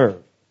you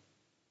serve.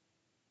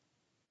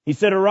 He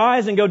said,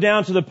 "Arise and go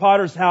down to the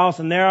potter's house,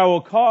 and there I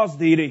will cause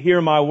thee to hear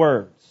my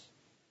words."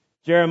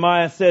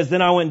 Jeremiah says,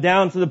 "Then I went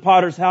down to the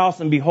potter's house,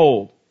 and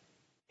behold,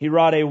 he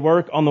wrought a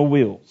work on the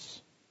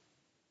wheels.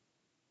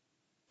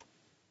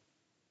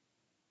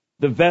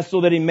 The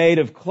vessel that he made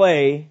of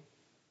clay,"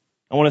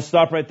 I want to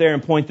stop right there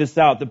and point this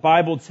out. The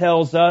Bible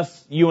tells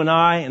us, you and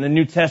I, in the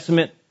New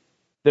Testament,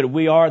 that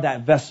we are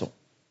that vessel.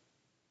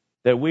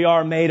 That we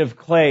are made of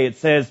clay. It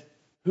says,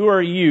 "Who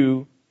are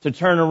you to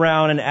turn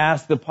around and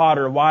ask the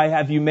potter, why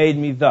have you made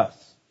me thus?"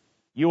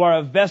 You are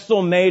a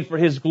vessel made for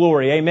His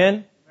glory.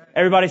 Amen?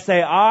 Everybody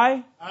say,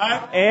 I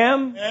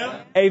am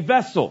a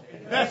vessel.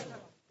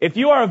 If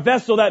you are a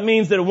vessel, that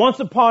means that once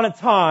upon a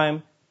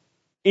time,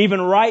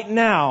 even right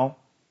now,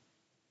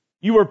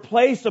 you were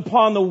placed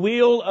upon the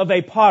wheel of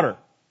a potter.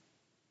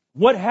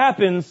 What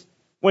happens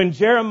when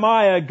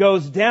Jeremiah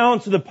goes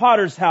down to the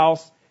potter's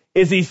house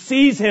is he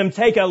sees him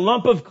take a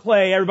lump of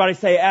clay. Everybody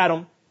say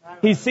Adam.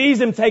 He sees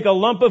him take a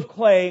lump of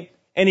clay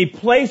and he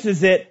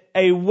places it,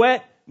 a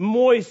wet,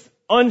 moist,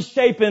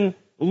 unshapen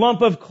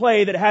lump of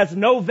clay that has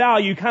no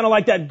value, kind of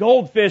like that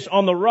goldfish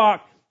on the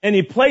rock, and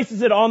he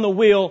places it on the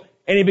wheel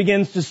and he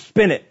begins to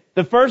spin it.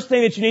 the first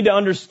thing that you need to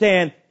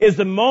understand is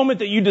the moment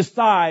that you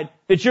decide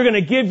that you're going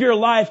to give your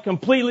life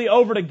completely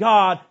over to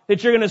God,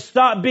 that you're going to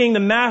stop being the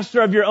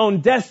master of your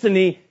own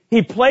destiny,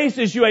 He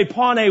places you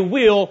upon a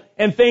wheel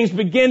and things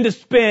begin to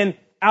spin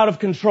out of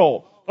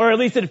control. Or at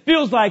least it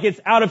feels like it's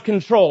out of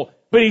control.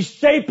 But He's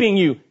shaping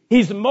you.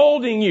 He's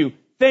molding you.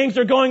 Things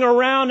are going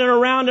around and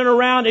around and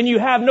around and you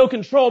have no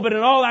control. But in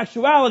all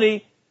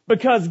actuality,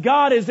 because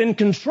God is in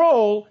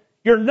control,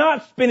 you're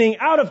not spinning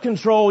out of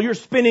control, you're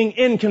spinning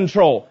in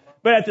control.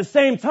 But at the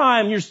same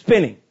time, you're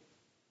spinning.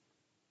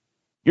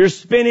 You're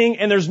spinning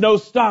and there's no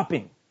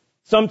stopping.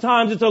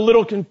 Sometimes it's a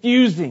little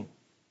confusing.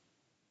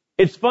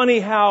 It's funny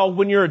how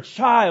when you're a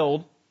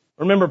child,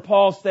 remember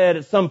Paul said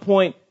at some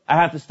point, I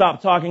have to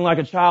stop talking like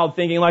a child,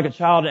 thinking like a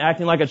child, and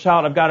acting like a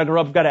child. I've got to grow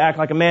up, I've got to act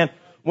like a man.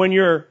 When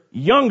you're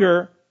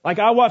younger, like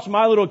I watch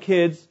my little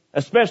kids,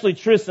 especially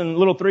Tristan,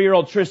 little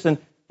 3-year-old Tristan,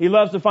 he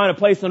loves to find a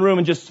place in the room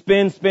and just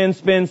spin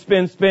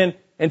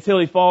until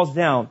he falls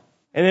down.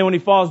 And then when he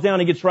falls down,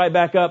 he gets right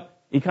back up.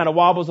 He kind of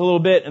wobbles a little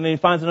bit and then he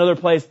finds another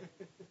place.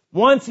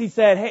 Once he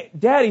said, hey,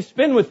 Daddy,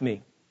 spin with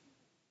me.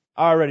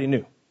 I already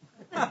knew.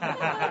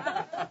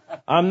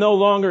 I'm no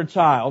longer a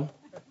child.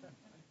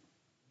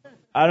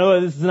 I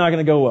know this is not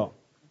going to go well.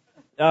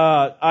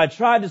 I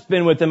tried to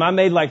spin with him. I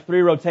made like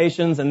 3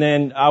 rotations and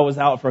then I was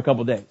out for a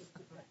couple days.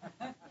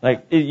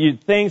 Like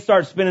things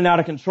start spinning out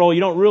of control.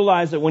 You don't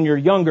realize that when you're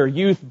younger,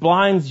 youth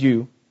blinds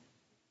you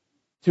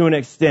to an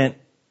extent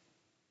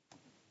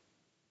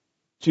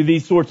to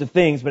these sorts of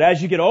things. But as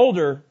you get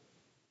older,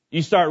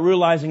 you start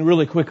realizing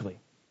really quickly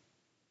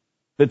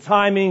the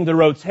timing, the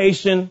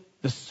rotation,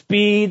 the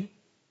speed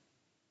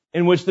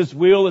in which this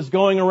wheel is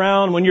going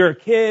around. When you're a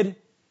kid,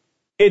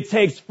 it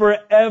takes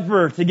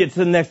forever to get to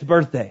the next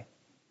birthday.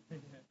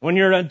 When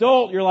you're an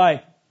adult, you're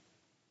like,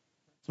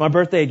 it's my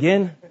birthday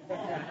again?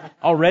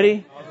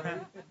 Already?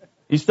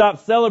 You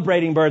stop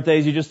celebrating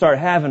birthdays, you just start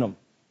having them.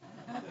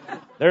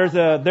 There's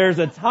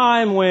a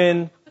time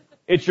when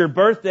it's your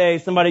birthday,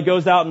 somebody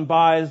goes out and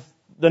buys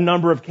the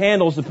number of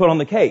candles to put on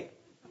the cake.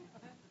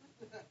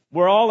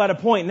 We're all at a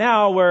point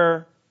now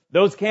where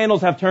those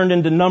candles have turned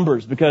into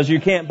numbers because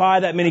you can't buy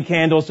that many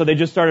candles, so they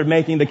just started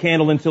making the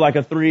candle into like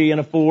a 3 and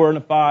a 4 and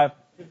a 5.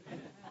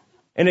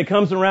 And it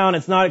comes around,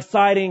 it's not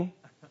exciting.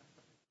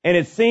 And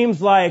it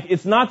seems like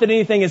it's not that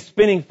anything is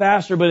spinning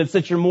faster, but it's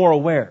that you're more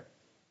aware.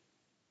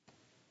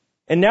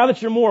 And now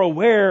that you're more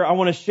aware, I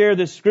want to share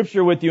this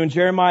scripture with you in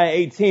Jeremiah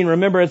 18.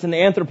 Remember, it's an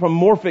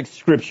anthropomorphic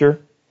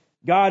scripture.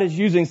 God is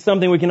using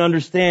something we can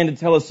understand to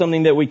tell us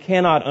something that we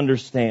cannot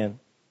understand.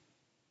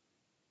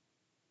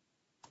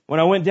 When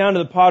I went down to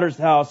the potter's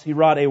house, he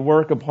wrought a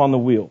work upon the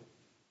wheel.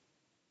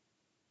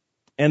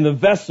 And the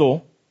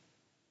vessel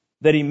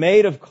that he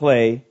made of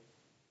clay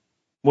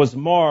was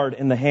marred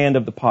in the hand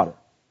of the potter.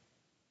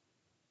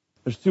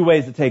 There's 2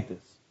 ways to take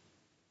this.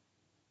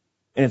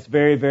 And it's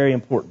very, very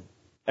important.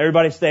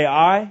 Everybody say,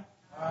 I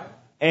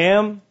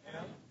am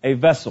a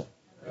vessel.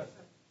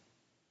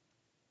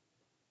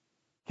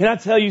 Can I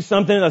tell you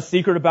something, a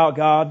secret about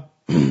God?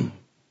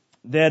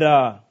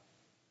 That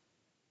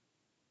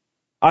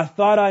I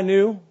thought I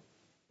knew,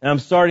 and I'm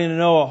starting to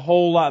know a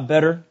whole lot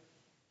better,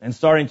 and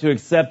starting to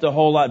accept a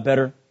whole lot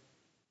better.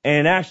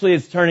 And actually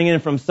it's turning in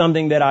from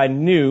something that I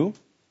knew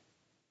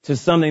to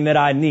something that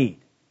I need.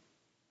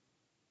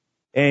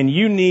 And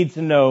you need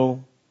to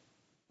know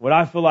what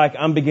I feel like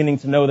I'm beginning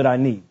to know that I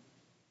need.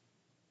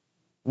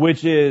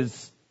 Which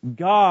is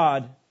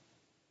God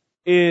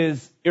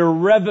is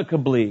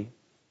irrevocably,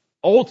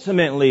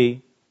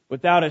 ultimately,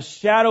 without a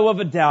shadow of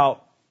a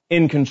doubt,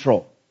 in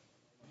control.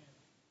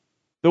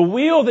 The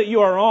wheel that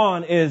you are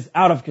on is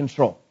out of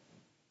control.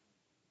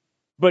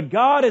 But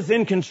God is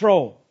in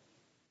control.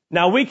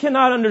 Now we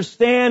cannot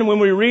understand when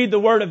we read the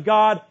Word of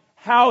God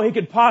how He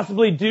could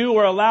possibly do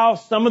or allow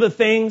some of the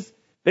things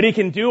that He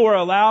can do or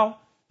allow.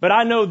 But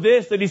I know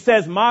this, that He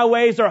says, my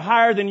ways are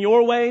higher than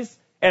your ways.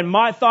 And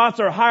my thoughts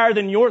are higher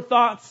than your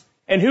thoughts.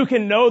 And who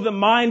can know the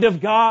mind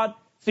of God?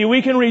 See,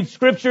 we can read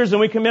scriptures and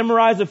we can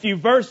memorize a few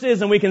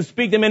verses and we can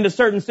speak them into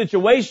certain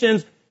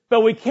situations,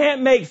 but we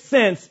can't make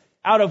sense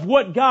out of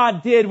what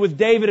God did with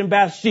David and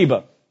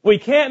Bathsheba. We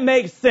can't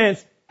make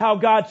sense how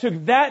God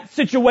took that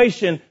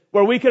situation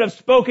where we could have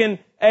spoken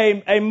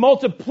a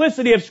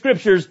multiplicity of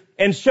scriptures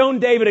and shown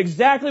David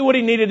exactly what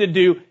he needed to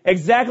do,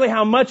 exactly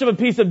how much of a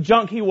piece of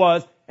junk he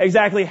was,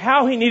 exactly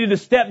how he needed to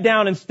step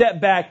down and step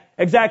back,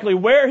 exactly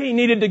where he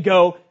needed to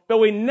go, but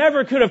we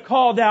never could have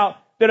called out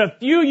that a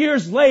few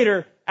years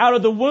later, out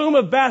of the womb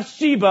of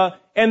Bathsheba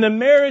and the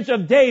marriage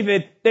of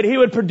David, that he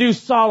would produce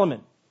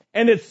Solomon,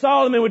 and that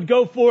Solomon would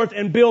go forth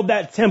and build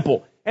that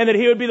temple, and that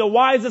he would be the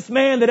wisest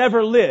man that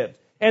ever lived,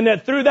 and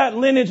that through that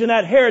lineage and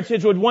that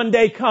heritage would one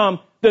day come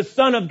the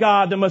Son of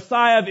God, the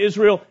Messiah of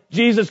Israel,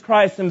 Jesus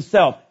Christ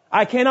Himself.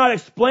 I cannot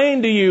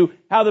explain to you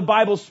how the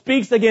Bible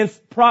speaks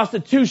against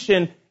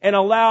prostitution and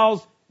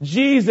allows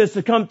Jesus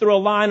to come through a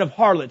line of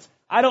harlots.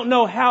 I don't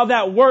know how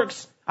that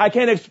works. I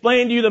can't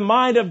explain to you the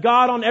mind of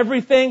God on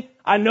everything.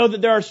 I know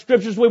that there are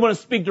scriptures we want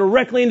to speak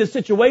directly into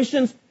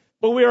situations,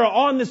 but we are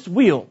on this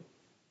wheel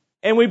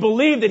and we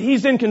believe that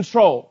He's in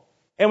control.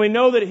 And we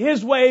know that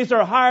His ways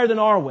are higher than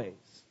our ways.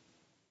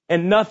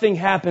 And nothing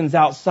happens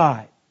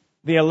outside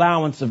the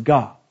allowance of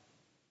God.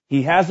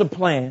 He has a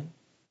plan.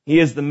 He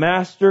is the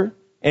master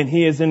and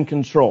He is in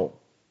control.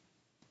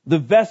 The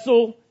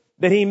vessel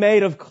that He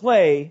made of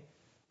clay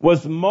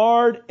was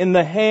marred in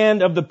the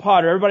hand of the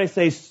potter. Everybody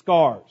say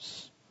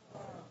scars.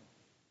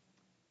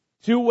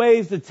 Two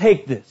ways to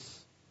take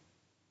this.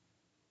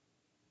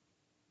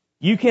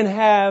 You can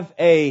have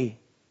a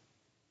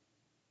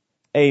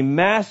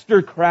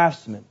master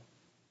craftsman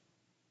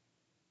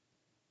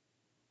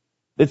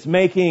that's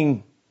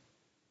making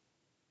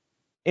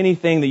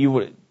anything that you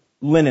would,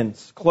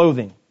 linens,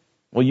 clothing,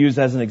 we'll use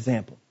as an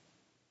example.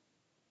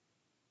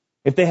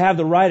 If they have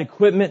the right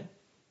equipment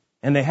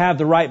and they have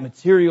the right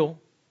material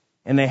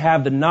and they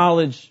have the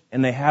knowledge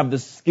and they have the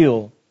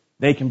skill,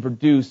 they can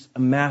produce a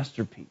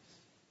masterpiece.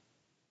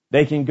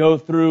 They can go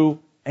through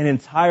an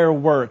entire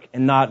work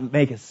and not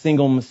make a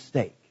single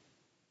mistake.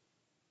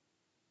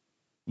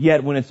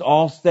 Yet when it's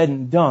all said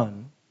and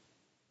done,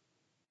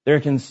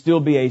 there can still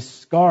be a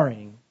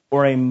scarring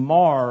or a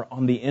mar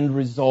on the end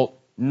result,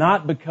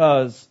 not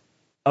because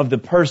of the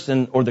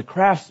person or the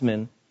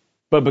craftsman,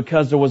 but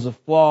because there was a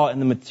flaw in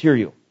the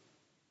material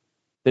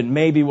that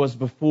maybe was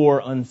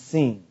before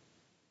unseen.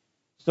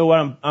 So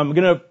I'm going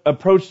to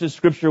approach this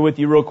scripture with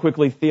you real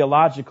quickly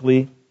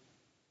theologically.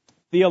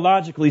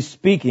 Theologically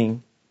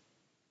speaking,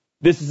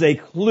 this is a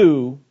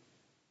clue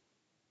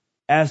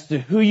as to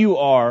who you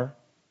are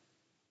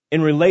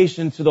in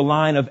relation to the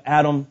line of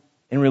Adam,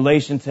 in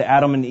relation to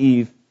Adam and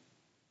Eve,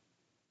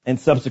 and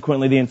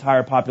subsequently the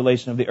entire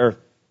population of the earth.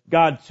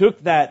 God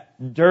took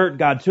that dirt,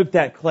 God took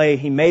that clay,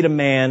 He made a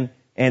man,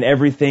 and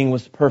everything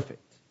was perfect.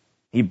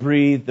 He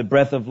breathed the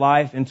breath of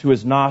life into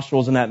his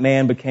nostrils, and that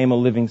man became a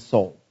living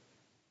soul.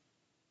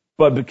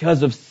 But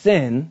because of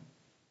sin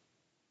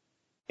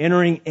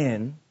entering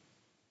in,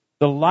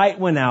 the light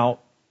went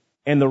out,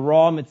 and the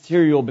raw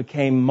material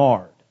became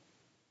marred.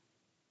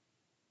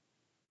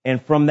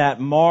 And from that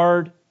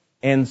marred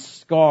and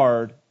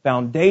scarred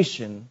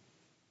foundation,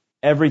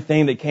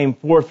 everything that came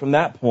forth from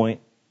that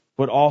point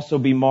would also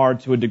be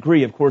marred to a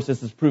degree. Of course,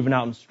 this is proven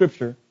out in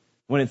Scripture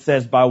when it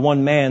says, by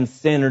one man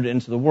sin entered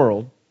into the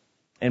world,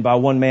 and by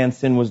one man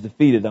sin was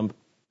defeated. I'm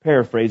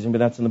paraphrasing, but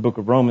that's in the book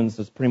of Romans.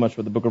 That's pretty much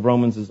what the book of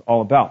Romans is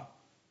all about.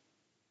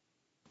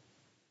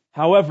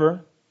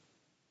 However,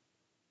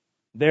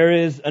 there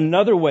is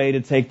another way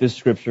to take this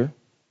Scripture,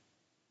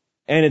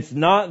 and it's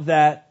not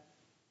that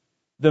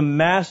the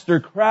master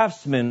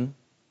craftsman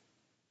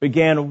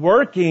began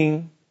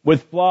working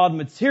with flawed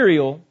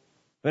material,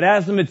 but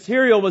as the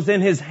material was in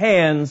his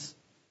hands,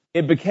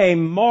 it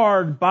became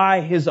marred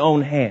by his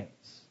own hands,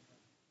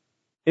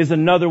 is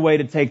another way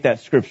to take that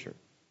scripture.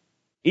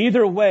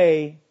 Either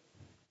way,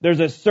 there's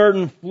a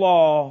certain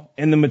flaw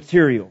in the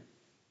material.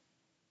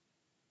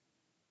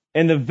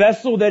 And the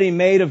vessel that He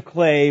made of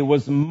clay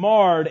was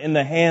marred in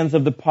the hands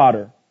of the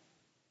potter.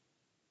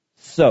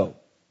 So,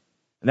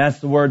 and that's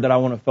the word that I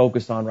want to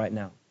focus on right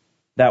now.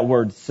 That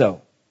word,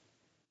 so.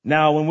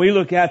 Now, when we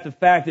look at the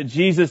fact that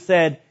Jesus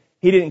said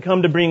He didn't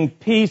come to bring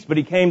peace, but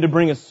He came to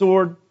bring a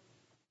sword.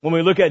 When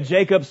we look at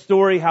Jacob's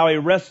story, how he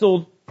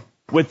wrestled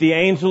with the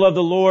angel of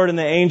the Lord, and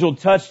the angel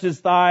touched his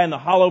thigh and the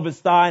hollow of his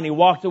thigh, and he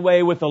walked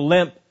away with a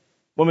limp.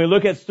 When we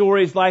look at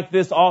stories like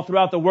this all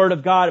throughout the Word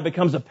of God, it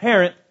becomes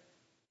apparent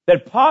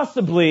that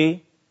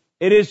possibly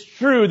it is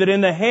true that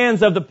in the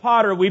hands of the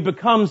potter we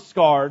become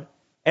scarred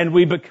and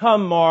we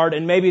become marred,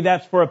 and maybe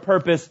that's for a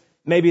purpose,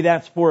 maybe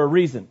that's for a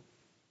reason.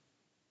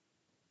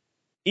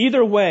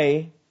 Either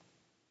way,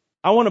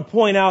 I want to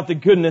point out the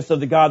goodness of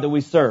the God that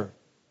we serve.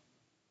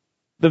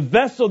 The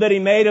vessel that He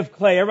made of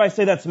clay, everybody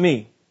say that's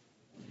me,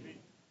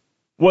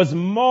 was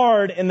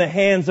marred in the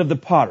hands of the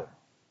potter.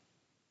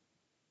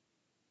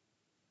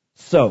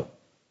 So,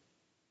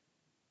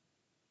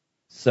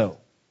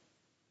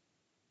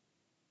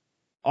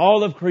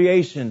 all of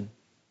creation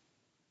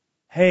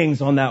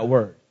hangs on that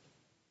word.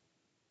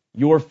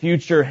 Your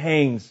future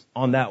hangs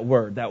on that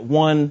word, that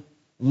one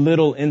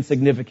little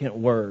insignificant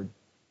word.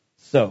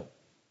 So,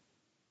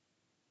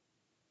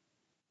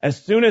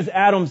 as soon as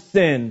Adam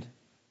sinned,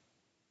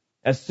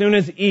 as soon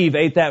as Eve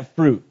ate that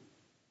fruit,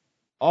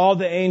 all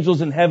the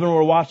angels in heaven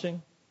were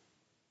watching.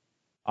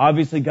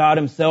 Obviously, God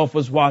Himself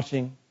was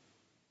watching.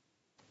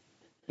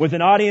 With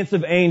an audience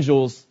of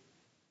angels,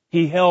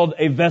 He held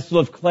a vessel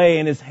of clay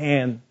in His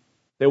hand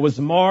that was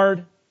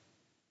marred,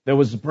 that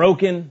was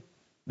broken,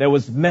 that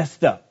was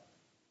messed up.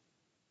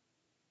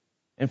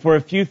 And for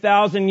a few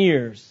thousand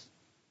years,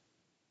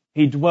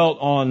 He dwelt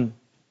on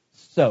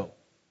so.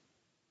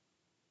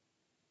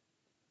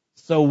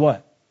 So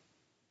what?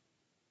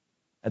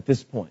 At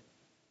this point,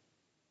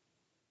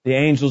 the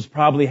angels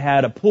probably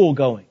had a pool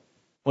going.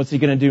 What's He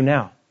going to do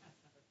now?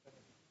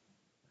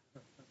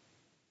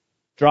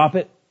 Drop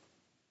it?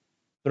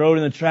 Throw it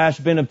in the trash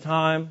bin of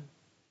time?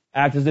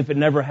 Act as if it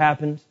never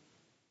happened?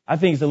 I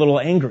think He's a little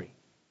angry.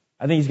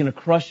 I think He's going to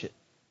crush it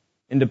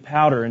into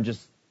powder and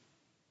just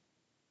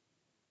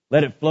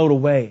let it float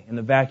away in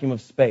the vacuum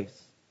of space.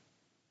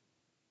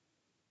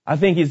 I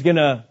think He's going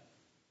to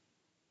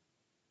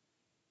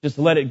just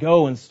let it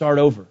go and start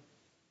over.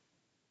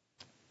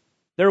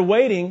 They're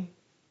waiting,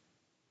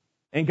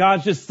 and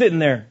God's just sitting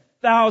there,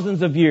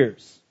 thousands of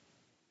years.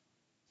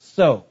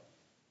 So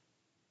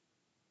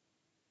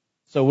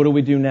what do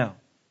we do now?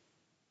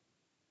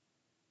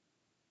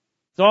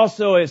 It's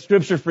also a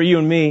scripture for you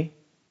and me.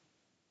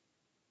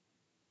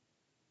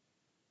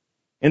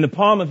 In the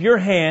palm of your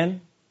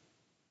hand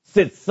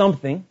sits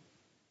something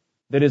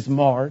that is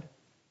marred,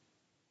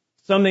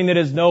 something that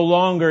is no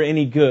longer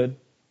any good,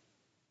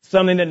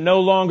 something that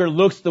no longer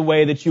looks the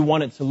way that you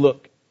want it to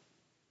look.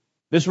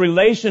 This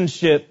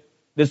relationship,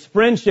 this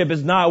friendship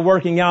is not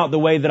working out the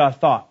way that I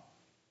thought.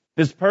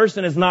 This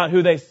person is not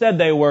who they said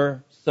they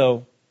were,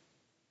 so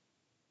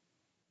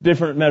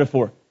different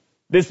metaphor.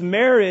 This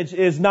marriage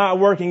is not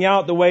working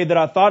out the way that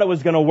I thought it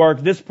was going to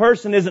work. This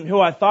person isn't who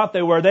I thought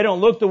they were. They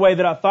don't look the way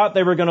that I thought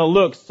they were going to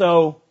look,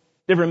 so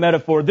different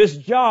metaphor. This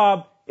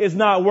job is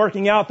not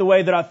working out the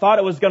way that I thought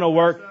it was going to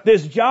work.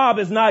 This job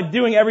is not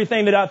doing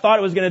everything that I thought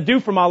it was going to do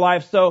for my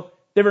life, so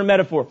different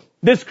metaphor.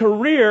 This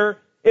career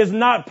is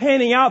not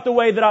panning out the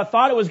way that I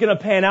thought it was going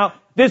to pan out.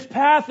 This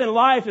path in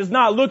life is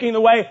not looking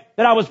the way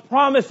that I was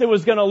promised it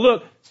was going to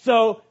look,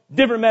 so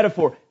different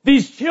metaphor.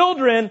 These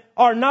children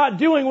are not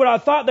doing what I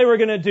thought they were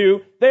going to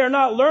do. They are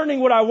not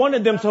learning what I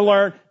wanted them to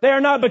learn. They are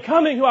not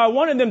becoming who I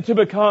wanted them to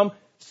become,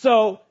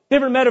 so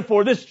different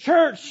metaphor. This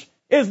church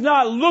is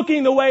not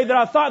looking the way that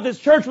I thought this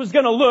church was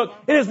going to look.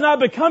 It is not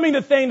becoming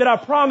the thing that I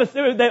was promised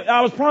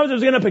it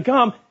was going to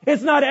become.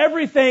 It's not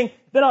everything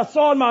that I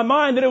saw in my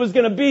mind that it was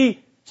going to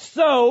be.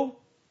 So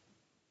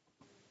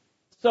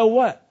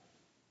what?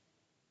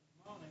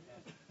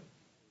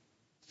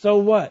 So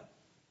what?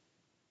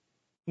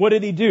 What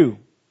did he do?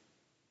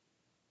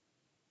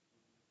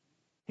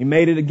 He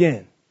made it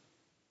again.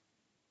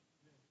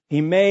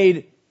 He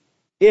made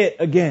it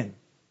again.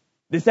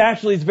 This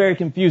actually is very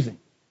confusing.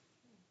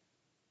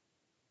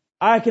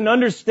 I can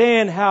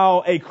understand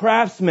how a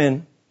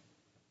craftsman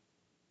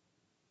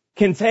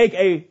can take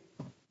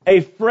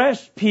a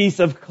fresh piece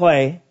of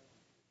clay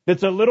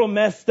that's a little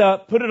messed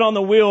up, put it on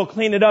the wheel,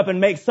 clean it up, and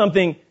make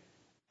something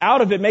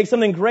out of it, make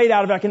something great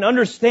out of it. I can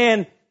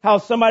understand how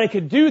somebody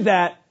could do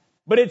that,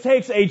 but it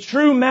takes a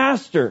true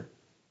master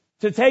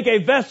to take a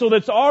vessel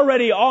that's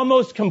already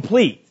almost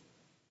complete,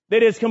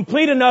 that is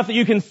complete enough that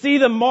you can see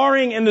the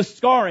marring and the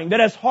scarring,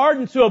 that has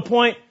hardened to a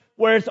point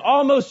where it's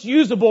almost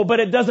usable, but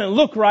it doesn't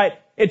look right.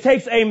 It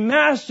takes a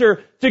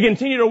master to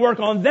continue to work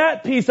on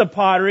that piece of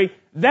pottery,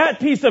 that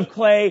piece of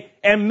clay,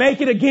 and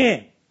make it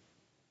again.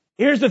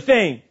 Here's the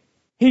thing.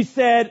 He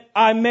said,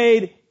 I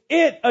made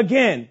it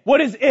again.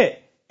 What is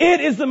it?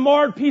 It is the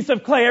marred piece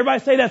of clay.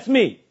 Everybody say, that's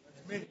me.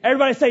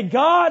 Everybody say,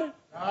 God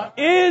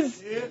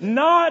is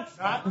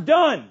not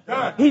done.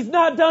 He's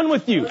not done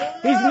with you.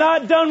 He's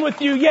not done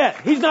with you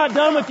yet. He's not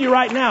done with you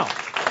right now.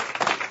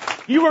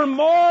 You are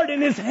marred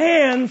in His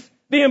hands.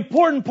 The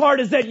important part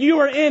is that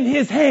you are in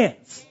His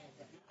hands.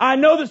 I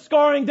know the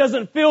scarring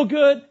doesn't feel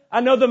good.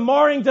 I know the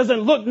marring doesn't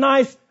look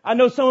nice. I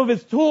know some of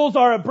His tools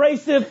are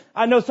abrasive.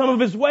 I know some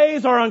of His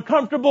ways are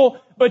uncomfortable,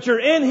 but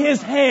you're in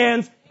His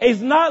hands. He's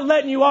not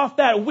letting you off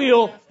that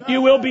wheel.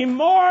 You will be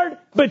marred,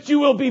 but you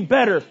will be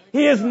better.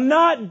 He is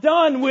not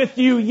done with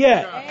you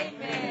yet.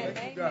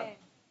 Amen.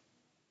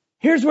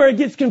 Here's where it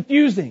gets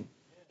confusing.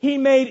 He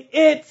made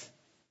it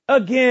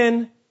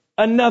again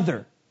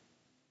another.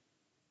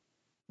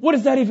 What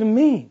does that even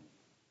mean?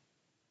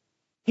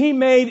 He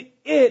made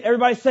it,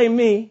 everybody say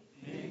me,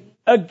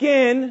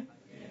 again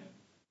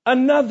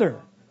another.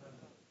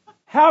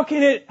 How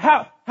can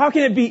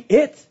it be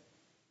it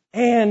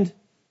and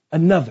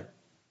another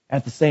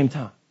at the same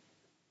time?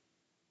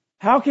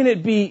 How can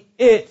it be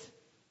it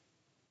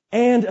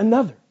and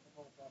another?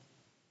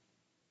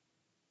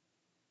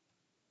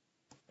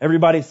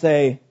 Everybody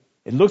say,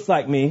 it looks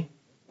like me,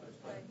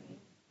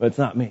 but it's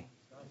not me.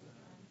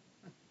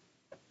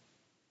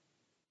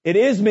 It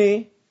is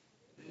me,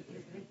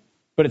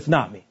 but it's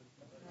not me.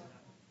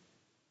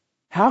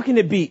 How can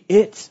it be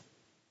it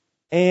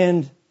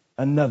and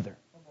another?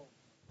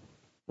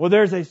 Well,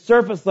 there's a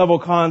surface level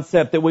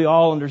concept that we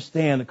all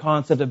understand, the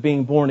concept of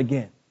being born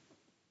again.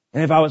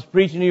 And if I was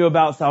preaching to you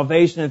about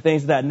salvation and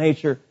things of that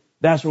nature,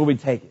 that's where we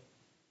take it.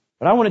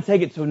 But I want to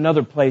take it to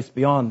another place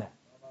beyond that.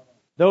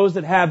 Those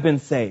that have been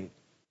saved,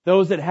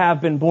 those that have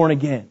been born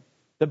again.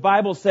 The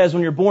Bible says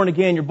when you're born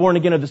again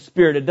of the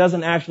Spirit. It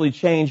doesn't actually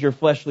change your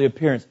fleshly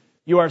appearance.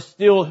 You are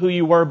still who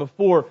you were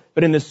before,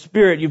 but in the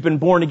Spirit you've been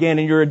born again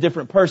and you're a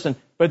different person.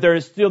 But there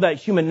is still that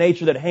human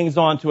nature that hangs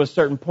on to a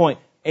certain point.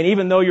 And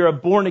even though you're a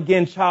born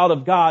again child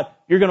of God,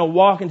 you're going to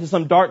walk into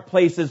some dark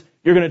places.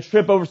 You're going to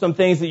trip over some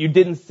things that you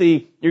didn't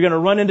see. You're going to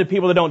run into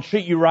people that don't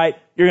treat you right.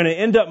 You're going to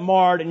end up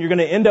marred and you're going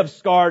to end up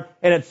scarred.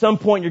 And at some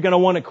point you're going to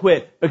want to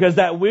quit because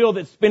that wheel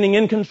that's spinning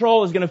in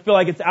control is going to feel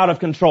like it's out of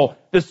control.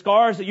 The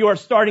scars that you are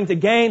starting to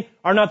gain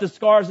are not the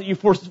scars that you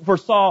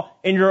foresaw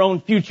in your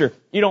own future.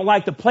 You don't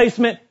like the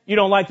placement. You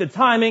don't like the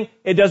timing.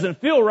 It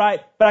doesn't feel right.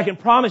 But I can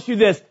promise you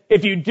this.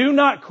 If you do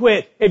not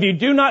quit, if you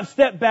do not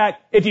step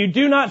back, if you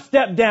do not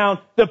step down,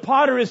 the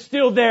potter is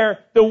still there.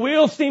 The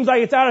wheel seems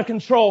like it's out of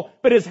control,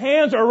 but his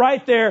hands are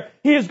right there.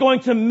 He is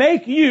going to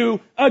make you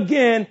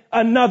again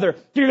another.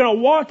 You're going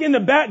to walk in the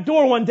back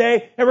door one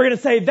day and we're going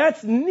to say,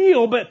 that's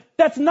Neil, but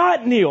that's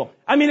not Neil.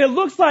 I mean, it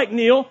looks like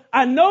Neil.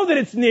 I know that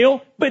it's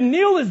Neil, but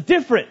Neil is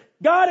different.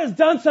 God has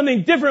done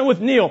something different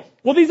with Neil.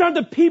 Well, these aren't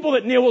the people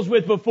that Neil was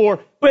with before,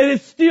 but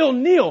it's still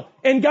Neil,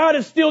 and God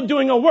is still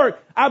doing a work.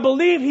 I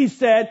believe he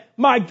said,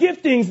 my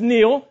giftings,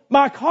 Neil,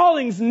 my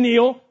callings,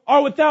 Neil,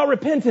 are without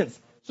repentance.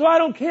 So I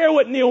don't care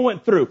what Neil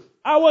went through.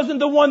 I wasn't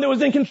the one that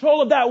was in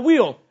control of that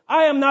wheel.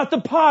 I am not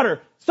the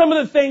potter. Some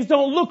of the things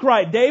don't look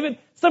right, David.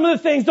 Some of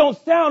the things don't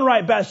sound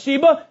right,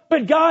 Bathsheba,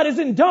 but God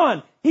isn't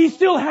done. He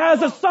still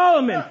has a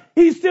Solomon.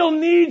 He still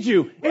needs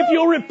you. If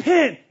you'll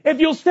repent,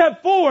 if you'll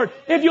step forward,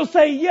 if you'll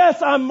say,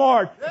 yes, I'm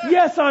marred.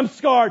 Yes, I'm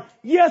scarred.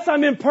 Yes,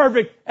 I'm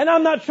imperfect. And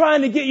I'm not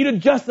trying to get you to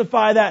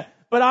justify that,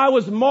 but I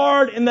was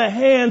marred in the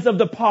hands of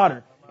the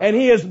potter. And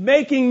he is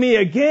making me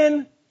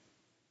again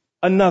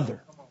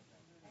another.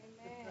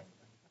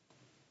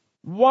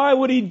 Why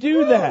would he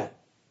do that?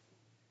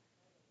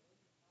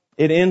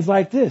 It ends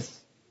like this.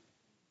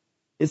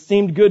 It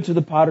seemed good to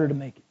the potter to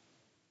make it.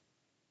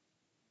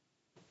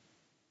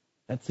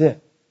 That's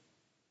it.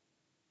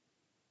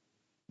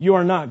 You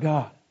are not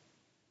God.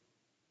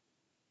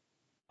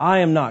 I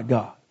am not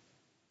God.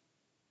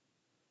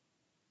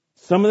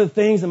 Some of the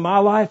things in my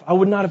life I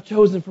would not have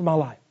chosen for my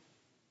life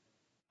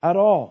at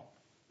all.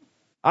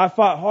 I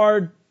fought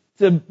hard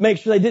to make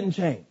sure they didn't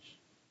change.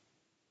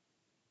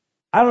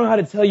 I don't know how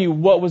to tell you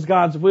what was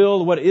God's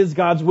will, what is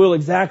God's will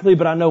exactly,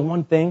 but I know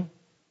one thing.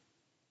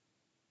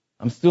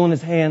 I'm still in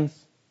his hands.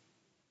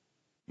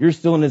 You're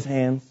still in his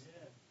hands.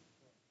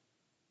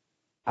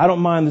 I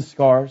don't mind the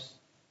scars.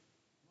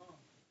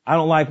 I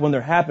don't like when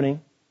they're happening.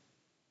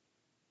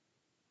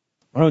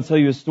 I'm going to tell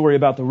you a story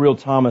about the real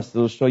Thomas that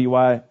will show you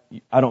why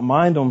I don't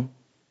mind them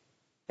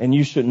and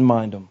you shouldn't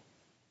mind them.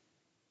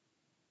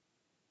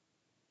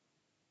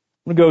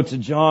 I'm going to go to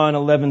John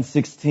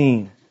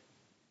 11:16.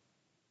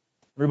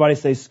 Everybody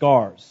say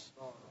scars.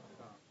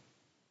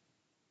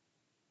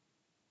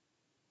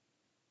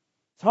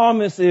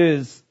 Thomas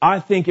is, I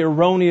think,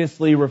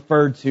 erroneously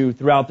referred to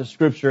throughout the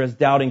scripture as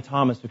doubting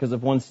Thomas because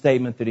of one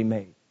statement that he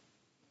made.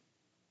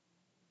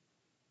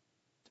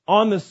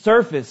 On the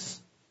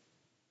surface,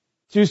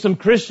 to some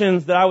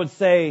Christians that I would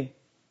say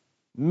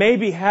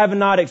maybe have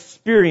not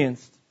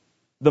experienced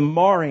the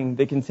marring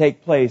that can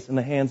take place in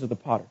the hands of the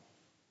potter.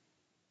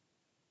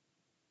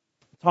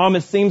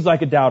 Thomas seems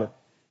like a doubter.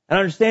 And I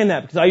understand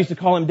that because I used to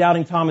call him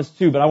Doubting Thomas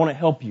too, but I want to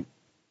help you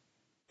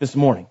this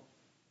morning.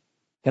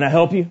 Can I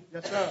help you?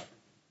 Yes, sir.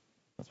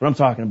 That's what I'm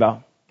talking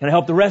about. Can I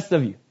help the rest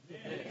of you?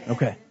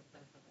 Okay.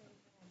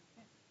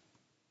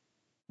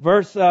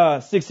 Verse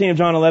 16 of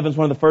John 11 is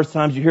one of the first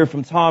times you hear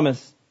from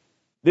Thomas.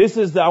 This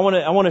is I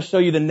want to show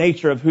you the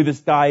nature of who this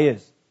guy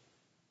is.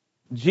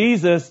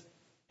 Jesus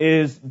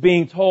is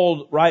being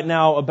told right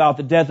now about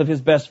the death of his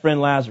best friend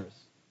Lazarus.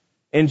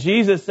 And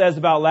Jesus says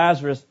about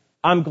Lazarus,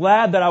 I'm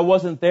glad that I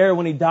wasn't there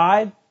when he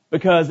died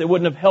because it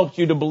wouldn't have helped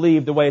you to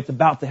believe the way it's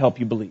about to help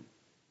you believe.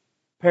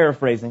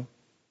 Paraphrasing.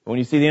 But when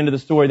you see the end of the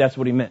story, that's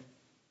what he meant.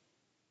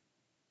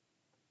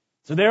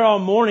 So they're all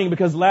mourning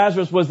because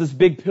Lazarus was this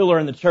big pillar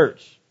in the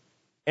church.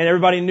 And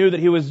everybody knew that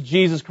he was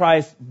Jesus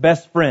Christ's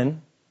best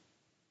friend.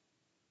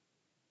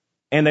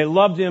 And they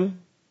loved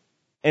him.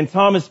 And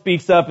Thomas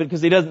speaks up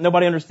because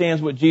nobody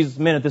understands what Jesus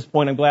meant at this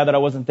point. I'm glad that I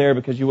wasn't there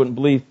because you wouldn't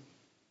believe.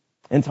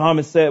 And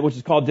Thomas said, which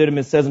is called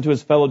Didymus, says unto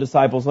his fellow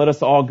disciples, let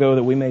us all go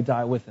that we may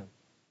die with him.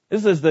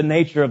 This is the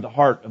nature of the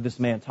heart of this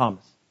man,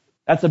 Thomas.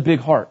 That's a big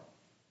heart.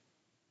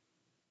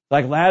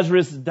 Like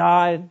Lazarus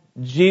died,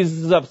 Jesus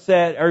is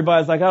upset,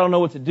 everybody's like, I don't know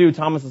what to do.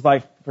 Thomas is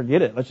like,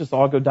 forget it. Let's just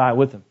all go die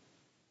with him.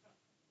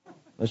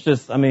 What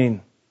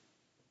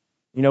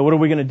are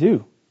we going to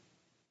do?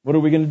 What are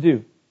we going to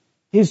do?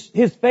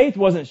 His faith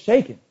wasn't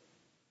shaken.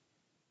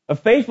 A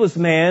faithless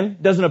man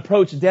doesn't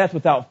approach death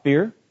without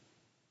fear.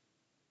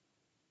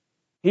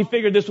 He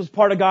figured this was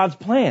part of God's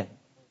plan.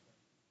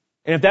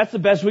 And if that's the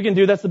best we can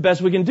do, that's the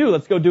best we can do.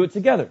 Let's go do it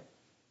together.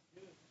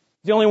 He's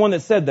the only one that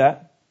said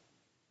that.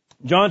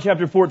 John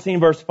chapter 14,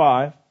 verse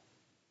 5.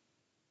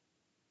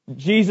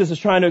 Jesus is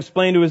trying to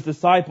explain to his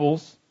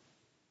disciples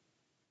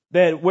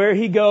that where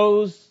he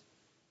goes,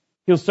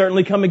 he'll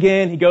certainly come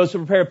again. He goes to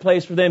prepare a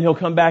place for them. He'll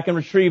come back and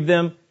retrieve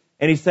them.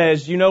 And he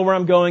says, you know where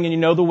I'm going and you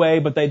know the way,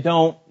 but they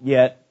don't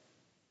yet.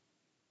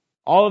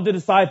 All of the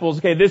disciples,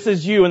 okay, this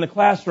is you in the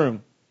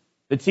classroom.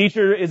 The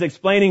teacher is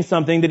explaining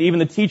something that even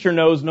the teacher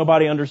knows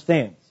nobody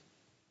understands.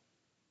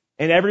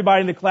 And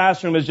everybody in the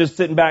classroom is just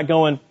sitting back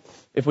going,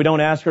 if we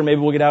don't ask her,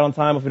 maybe we'll get out on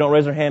time. If we don't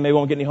raise our hand, maybe we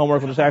won't get any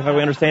homework. We'll just act like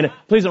we understand it.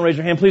 Please don't raise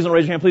your hand. Please don't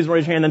raise your hand. Please don't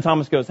raise your hand. And then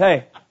Thomas goes,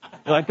 hey.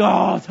 You're like,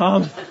 oh,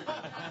 Thomas.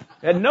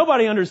 And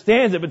nobody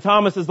understands it, but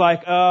Thomas is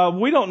like,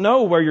 we don't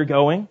know where you're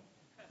going.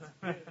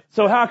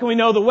 So how can we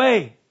know the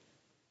way?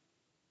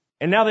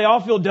 And now they all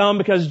feel dumb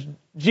because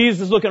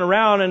Jesus is looking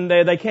around and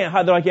they can't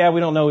hide. They're like, yeah, we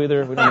don't know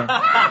either. We don't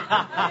know.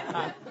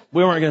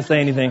 We weren't going to say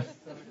anything.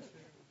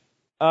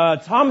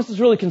 Thomas is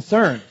really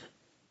concerned.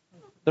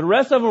 The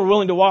rest of them were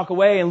willing to walk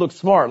away and look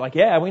smart. Like,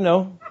 yeah, we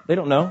know. They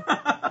don't know.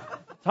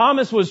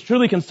 Thomas was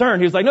truly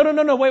concerned. He was like,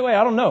 no, wait,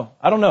 I don't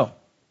know.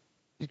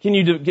 Can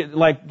you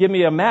give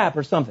me a map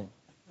or something?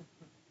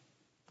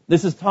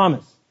 This is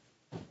Thomas.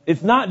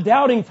 It's not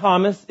doubting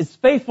Thomas, it's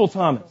faithful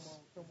Thomas.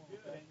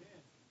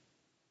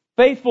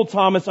 Faithful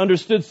Thomas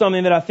understood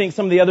something that I think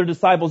some of the other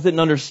disciples didn't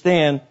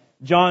understand.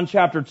 John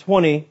chapter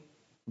 20,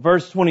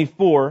 verse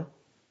 24.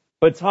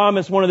 But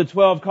Thomas, one of the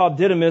 12 called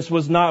Didymus,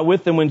 was not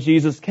with them when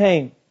Jesus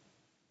came.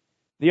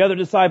 The other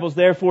disciples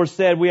therefore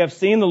said, we have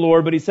seen the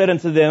Lord, but he said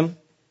unto them,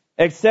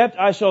 except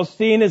I shall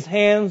see in his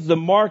hands the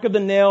mark of the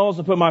nails,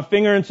 and put my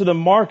finger into the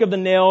mark of the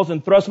nails,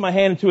 and thrust my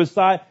hand into his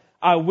side,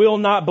 I will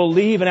not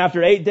believe. And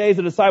after 8 days,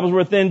 the disciples were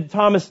within.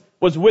 Thomas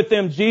was with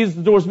them. Jesus,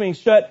 the doors being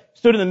shut,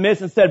 stood in the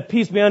midst and said,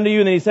 peace be unto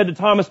you. And then he said to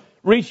Thomas,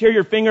 reach here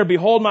your finger.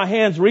 Behold my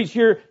hands. Reach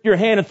here your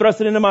hand and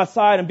thrust it into my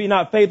side, and be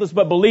not faithless,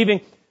 but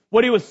believing.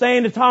 What he was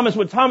saying to Thomas,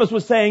 what Thomas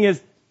was saying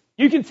is,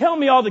 you can tell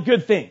me all the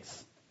good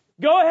things.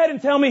 Go ahead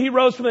and tell me he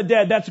rose from the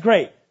dead. That's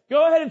great.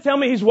 Go ahead and tell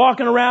me he's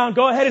walking around.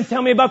 Go ahead and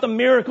tell me about the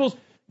miracles.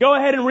 Go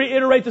ahead and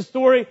reiterate the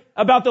story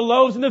about the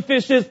loaves and the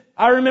fishes.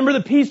 I remember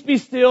the peace be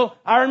still.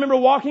 I remember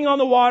walking on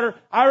the water.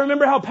 I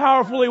remember how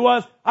powerful he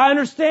was. I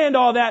understand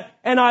all that,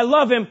 and I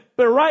love him.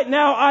 But right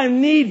now, I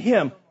need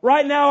him.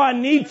 Right now, I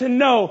need to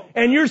know.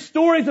 And your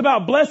stories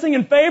about blessing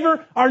and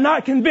favor are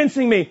not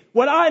convincing me.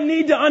 What I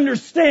need to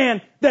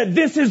understand that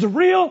this is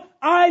real,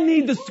 I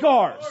need the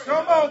scars.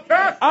 Come on,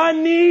 Pastor. I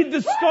need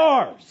the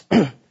scars.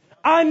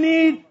 I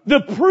need the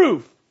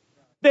proof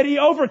that he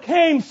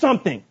overcame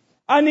something.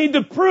 I need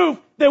the proof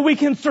that we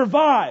can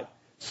survive.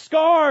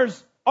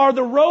 Scars are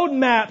the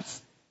roadmaps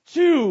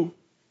to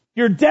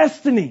your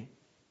destiny.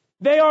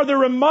 They are the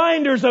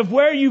reminders of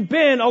where you've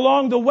been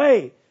along the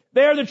way.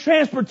 They are the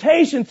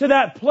transportation to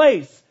that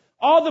place.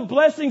 All the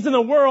blessings in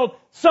the world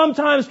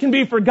sometimes can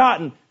be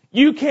forgotten.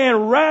 You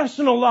can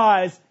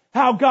rationalize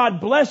how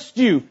God blessed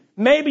you.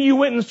 Maybe you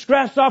went and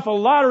scratched off a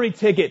lottery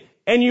ticket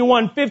and you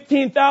won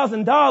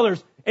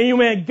 $15,000 and you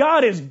went,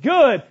 God is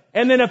good.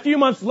 And then a few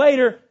months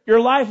later, your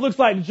life looks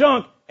like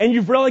junk and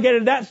you've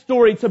relegated that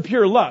story to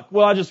pure luck.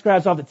 Well, I just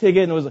scratched off the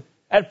ticket and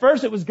at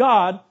first it was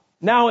God.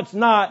 Now it's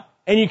not.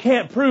 And you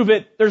can't prove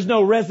it. There's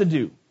no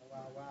residue.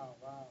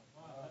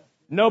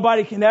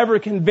 Nobody can ever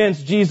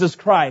convince Jesus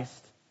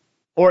Christ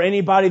or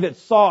anybody that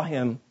saw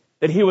him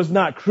that he was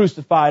not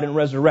crucified and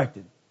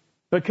resurrected,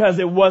 because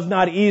it was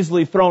not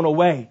easily thrown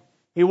away.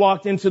 He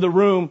walked into the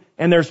room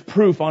and there's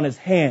proof on his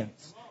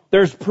hands.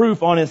 There's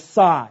proof on his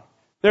side.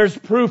 There's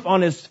proof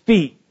on his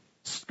feet.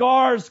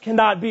 Scars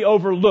cannot be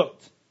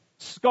overlooked.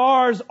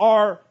 Scars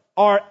are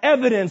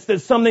evidence that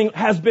something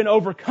has been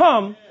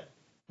overcome,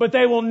 but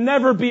they will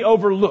never be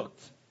overlooked.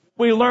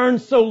 We learn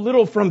so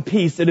little from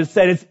peace. It is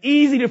said it's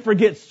easy to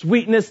forget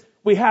sweetness.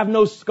 We have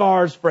no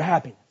scars for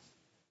happiness,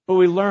 but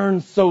we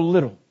learn so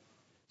little.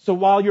 So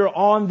while you're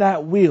on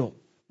that wheel,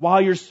 while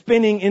you're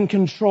spinning in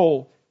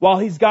control, while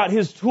he's got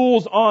his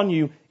tools on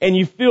you and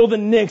you feel the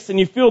nicks and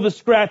you feel the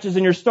scratches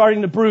and you're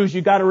starting to bruise,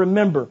 you got to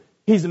remember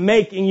he's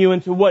making you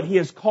into what he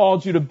has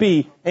called you to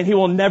be, and he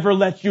will never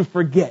let you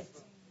forget.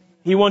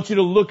 He wants you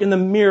to look in the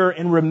mirror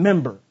and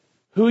remember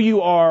who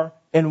you are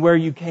and where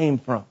you came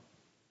from.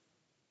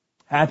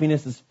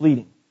 Happiness is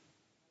fleeting.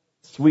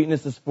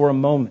 Sweetness is for a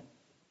moment.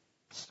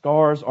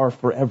 Scars are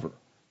forever.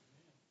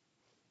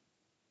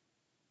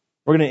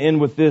 We're going to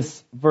end with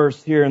this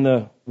verse here, in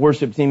the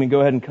worship team, and go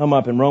ahead and come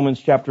up in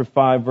Romans chapter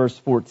 5, verse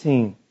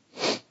 14.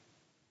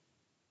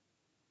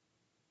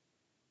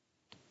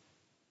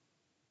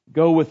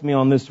 Go with me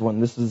on this one.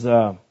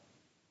 This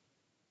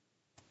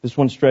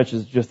one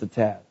stretches just a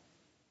tad.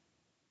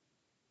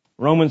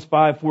 Romans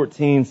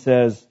 5:14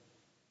 says,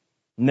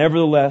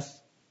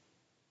 nevertheless,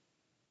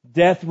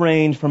 death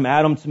reigned from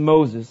Adam to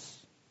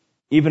Moses,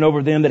 even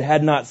over them that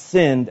had not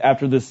sinned,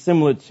 after the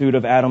similitude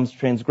of Adam's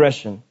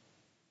transgression,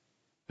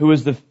 who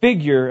is the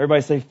figure,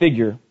 everybody say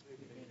figure,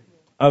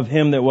 of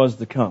him that was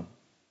to come.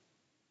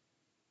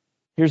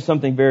 Here's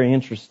something very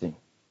interesting.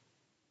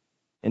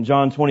 In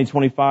John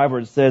 20:25, where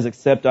it says,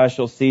 except I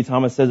shall see,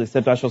 Thomas says,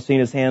 except I shall see in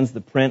his hands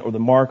the print or the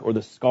mark or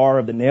the scar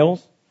of the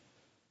nails.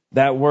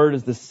 That word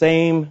is the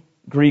same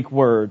Greek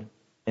word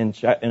in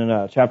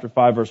chapter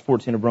 5, verse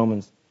 14 of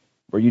Romans,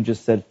 where you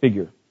just said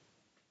figure.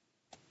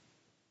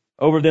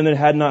 Over them that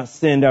had not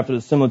sinned after the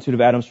similitude of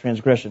Adam's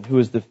transgression, who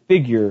is the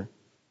figure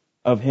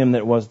of him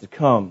that was to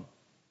come.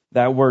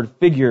 That word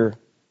figure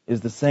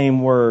is the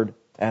same word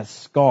as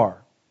scar.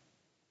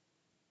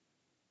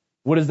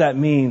 What does that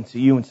mean to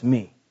you and to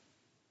me?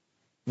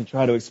 Let me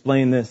try to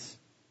explain this.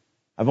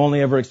 I've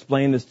only ever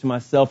explained this to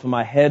myself in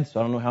my head, so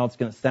I don't know how it's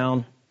going to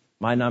sound.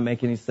 Might not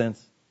make any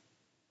sense.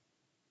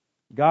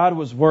 God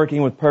was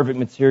working with perfect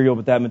material,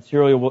 but that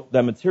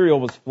material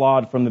was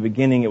flawed from the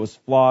beginning. It was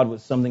flawed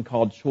with something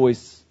called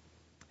choice,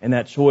 and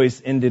that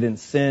choice ended in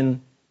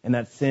sin, and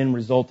that sin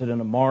resulted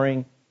in a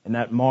marring, and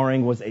that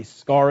marring was a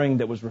scarring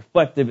that was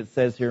reflective, it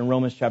says here in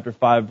Romans chapter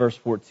 5, verse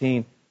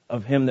 14,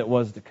 of him that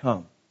was to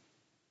come.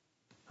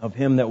 of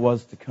him that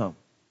was to come.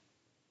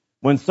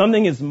 When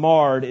something is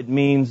marred, it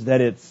means that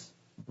it's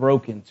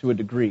broken to a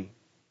degree.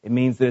 It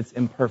means that it's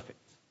imperfect.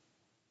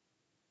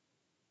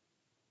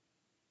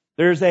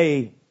 There's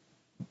a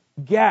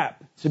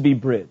gap to be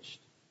bridged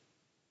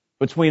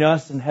between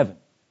us and heaven.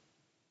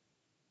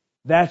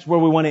 That's where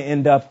we want to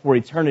end up for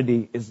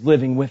eternity, is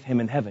living with him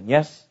in heaven.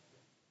 Yes?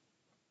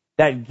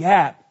 That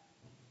gap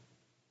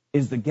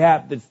is the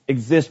gap that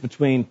exists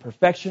between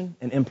perfection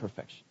and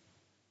imperfection.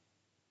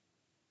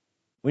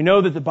 We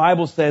know that the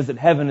Bible says that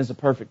heaven is a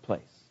perfect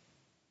place.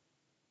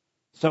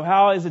 So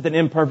how is it that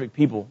imperfect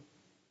people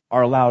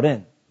are allowed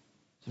in?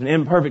 If an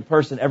imperfect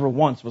person ever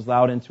once was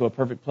allowed into a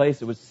perfect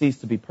place, it would cease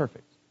to be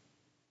perfect.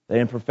 That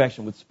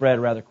imperfection would spread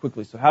rather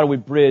quickly. So how do we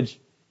bridge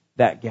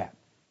that gap?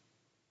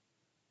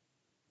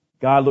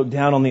 God looked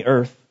down on the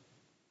earth,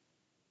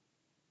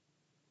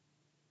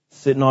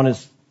 sitting on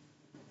his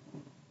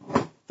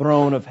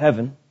throne of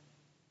heaven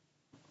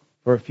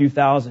for a few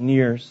thousand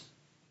years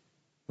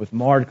with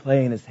marred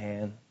clay in his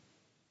hand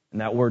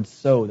and that word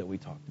 "so" that we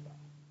talked about.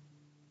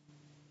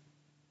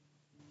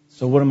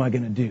 So what am I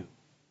going to do?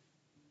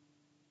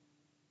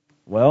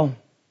 Well,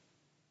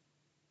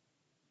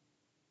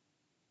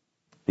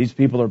 these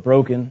people are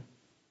broken.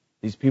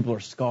 These people are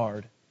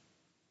scarred.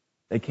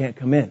 They can't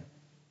come in.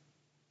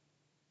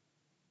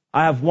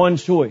 I have one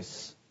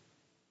choice.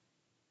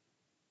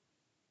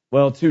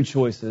 Well, two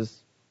choices.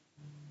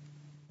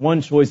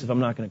 One choice if I'm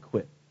not going to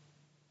quit.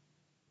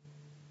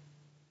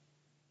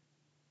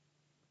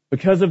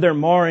 Because of their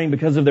marring,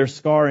 because of their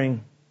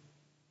scarring,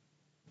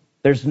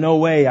 there's no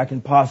way I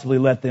can possibly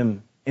let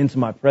them into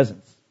my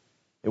presence.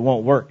 It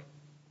won't work.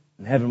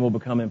 And heaven will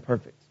become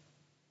imperfect.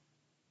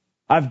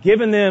 I've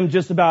given them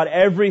just about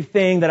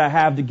everything that I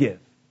have to give.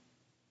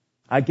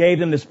 I gave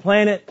them this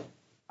planet.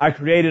 I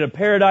created a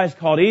paradise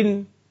called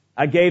Eden.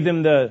 I gave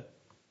them the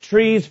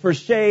trees for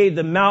shade,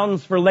 the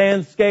mountains for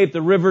landscape,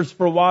 the rivers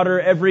for water,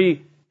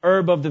 every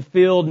herb of the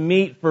field,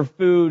 meat for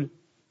food.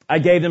 I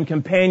gave them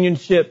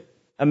companionship,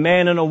 a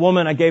man and a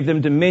woman. I gave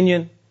them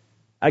dominion.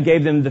 I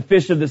gave them the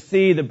fish of the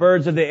sea, the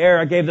birds of the air.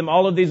 I gave them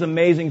all of these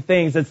amazing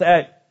things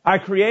that I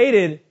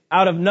created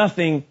out of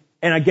nothing,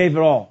 and I gave it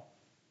all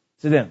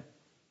to them.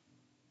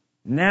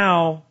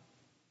 Now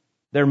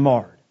they're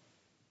marred.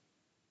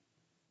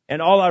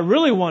 And all I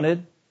really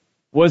wanted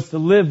was to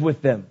live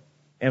with them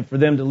and for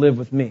them to live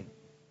with me.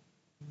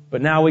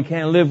 But now we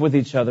can't live with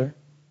each other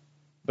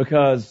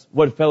because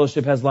what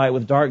fellowship has light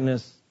with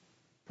darkness,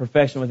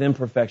 perfection with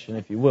imperfection,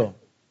 if you will.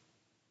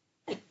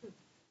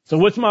 So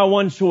what's my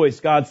one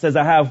choice? God says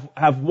I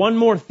have one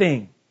more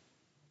thing.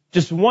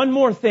 Just one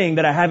more thing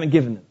that I haven't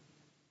given them.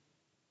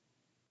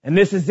 And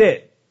this is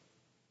it.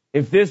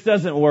 If this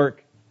doesn't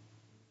work,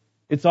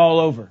 it's all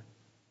over.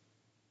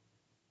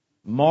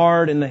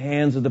 Marred in the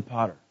hands of the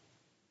potter.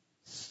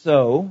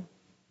 So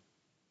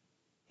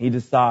he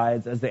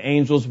decides, as the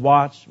angels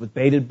watch with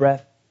bated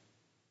breath,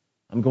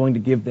 I'm going to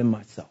give them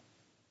myself.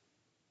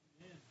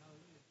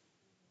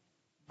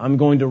 I'm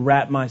going to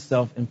wrap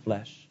myself in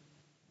flesh.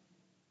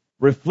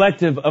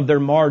 Reflective of their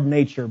marred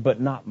nature, but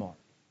not marred.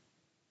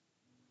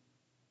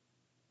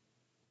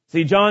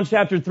 See, John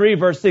chapter 3,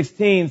 verse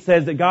 16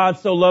 says that God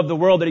so loved the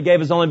world that he gave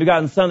his only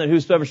begotten Son, that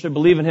whosoever should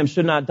believe in him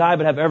should not die,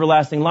 but have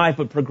everlasting life.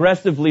 But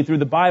progressively through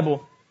the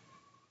Bible,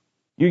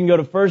 you can go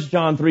to 1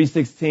 John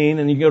 3:16,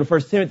 and you can go to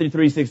 1 Timothy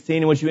 3:16,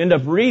 and what you end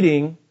up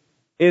reading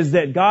is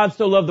that God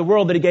so loved the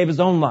world that he gave his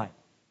own life.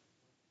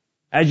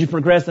 As you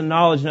progress in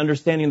knowledge and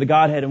understanding the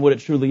Godhead and what it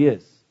truly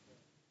is.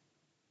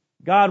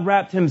 God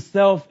wrapped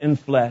himself in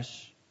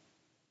flesh,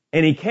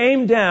 and he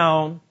came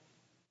down,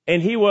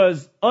 and he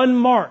was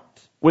unmarked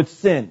with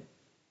sin.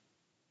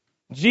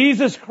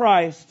 Jesus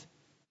Christ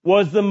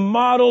was the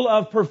model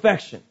of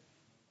perfection.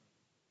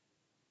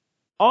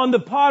 On the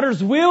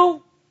potter's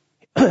wheel,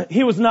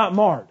 he was not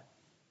marred.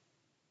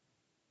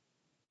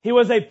 He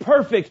was a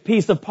perfect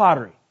piece of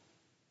pottery.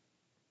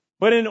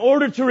 But in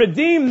order to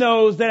redeem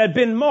those that had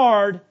been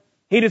marred,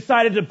 he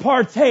decided to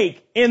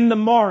partake in the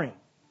marring.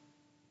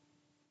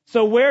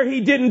 So where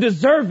he didn't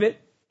deserve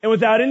it, and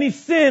without any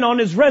sin on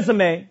his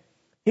resume,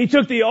 he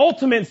took the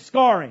ultimate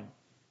scarring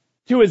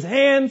to his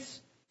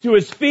hands, to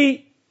his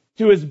feet,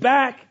 to his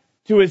back,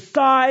 to his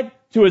side,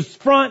 to his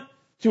front,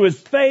 to his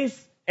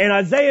face. And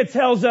Isaiah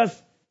tells us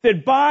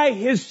that by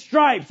his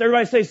stripes,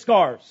 everybody say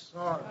scars,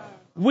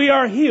 we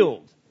are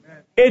healed.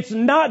 It's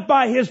not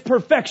by his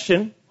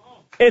perfection.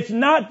 It's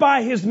not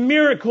by his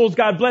miracles,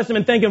 God bless him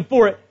and thank him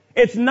for it.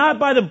 It's not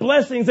by the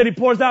blessings that he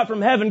pours out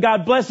from heaven,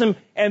 God bless him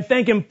and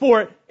thank him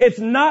for it. It's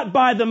not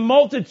by the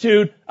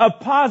multitude of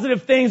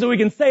positive things that we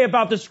can say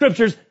about the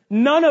scriptures.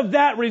 None of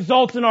that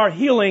results in our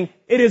healing.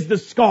 It is the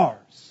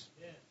scars.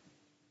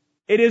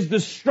 It is the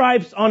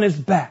stripes on his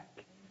back.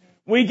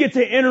 We get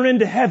to enter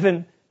into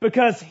heaven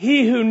because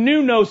he who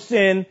knew no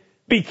sin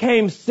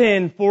became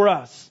sin for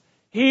us.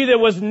 He that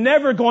was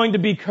never going to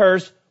be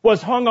cursed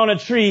was hung on a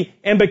tree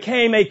and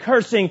became a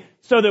cursing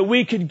so that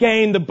we could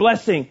gain the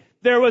blessing.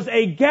 There was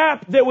a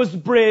gap that was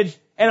bridged,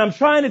 and I'm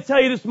trying to tell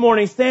you this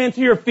morning, stand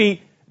to your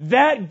feet,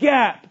 that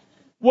gap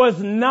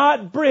was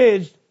not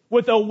bridged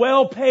with a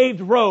well-paved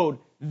road.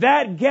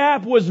 That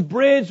gap was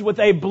bridged with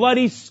a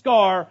bloody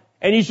scar,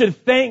 and you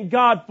should thank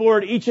God for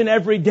it each and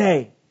every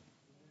day.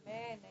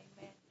 Amen.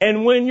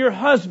 And when your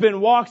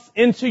husband walks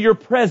into your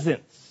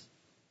presence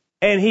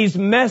and he's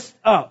messed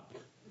up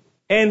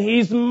and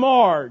he's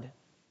marred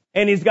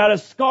and he's got a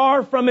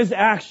scar from his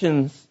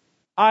actions,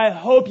 I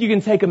hope you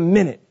can take a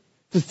minute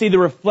to see the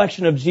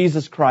reflection of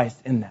Jesus Christ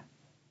in that.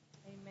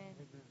 Amen.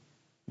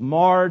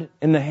 Marred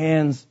in the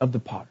hands of the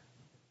potter.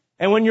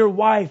 And when your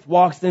wife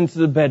walks into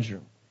the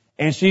bedroom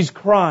and she's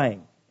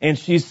crying and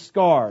she's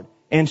scarred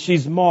and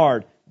she's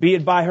marred, be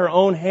it by her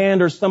own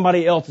hand or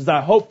somebody else's,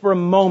 I hope for a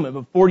moment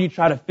before you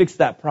try to fix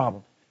that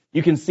problem,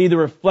 you can see the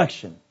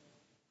reflection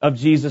of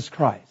Jesus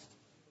Christ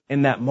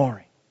in that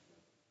marring.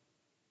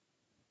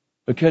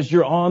 Because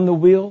you're on the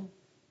wheel,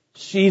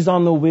 she's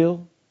on the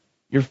wheel,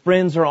 your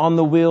friends are on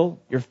the wheel,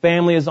 your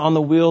family is on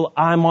the wheel,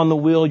 I'm on the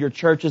wheel, your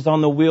church is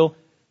on the wheel.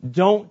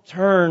 Don't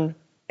turn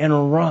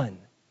and run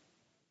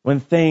when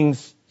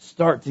things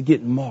start to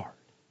get marred.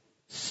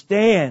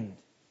 Stand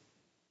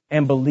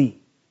and believe.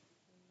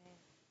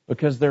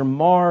 Because they're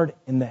marred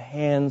in the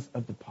hands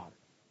of the potter.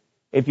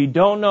 If you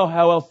don't know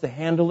how else to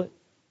handle it,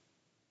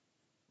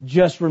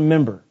 just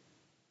remember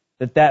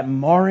that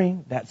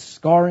marring, that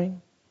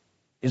scarring,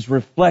 is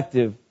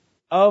reflective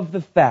of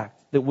the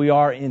fact that we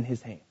are in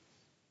His hands.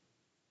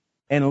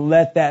 And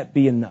let that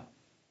be enough.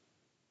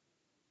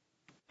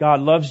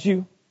 God loves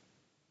you.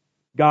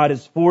 God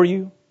is for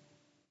you.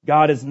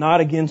 God is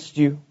not against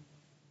you.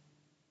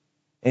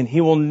 And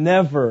He will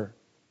never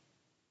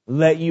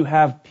let you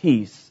have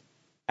peace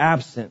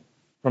absent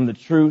from the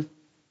truth,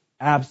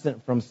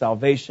 absent from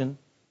salvation,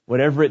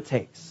 whatever it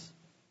takes.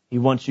 He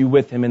wants you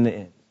with Him in the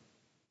end.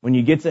 When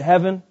you get to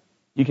heaven,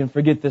 you can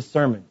forget this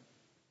sermon.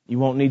 You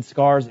won't need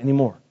scars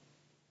anymore.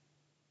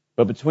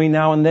 But between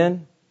now and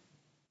then,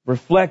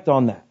 reflect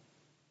on that.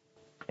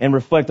 And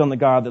reflect on the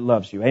God that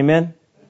loves you. Amen?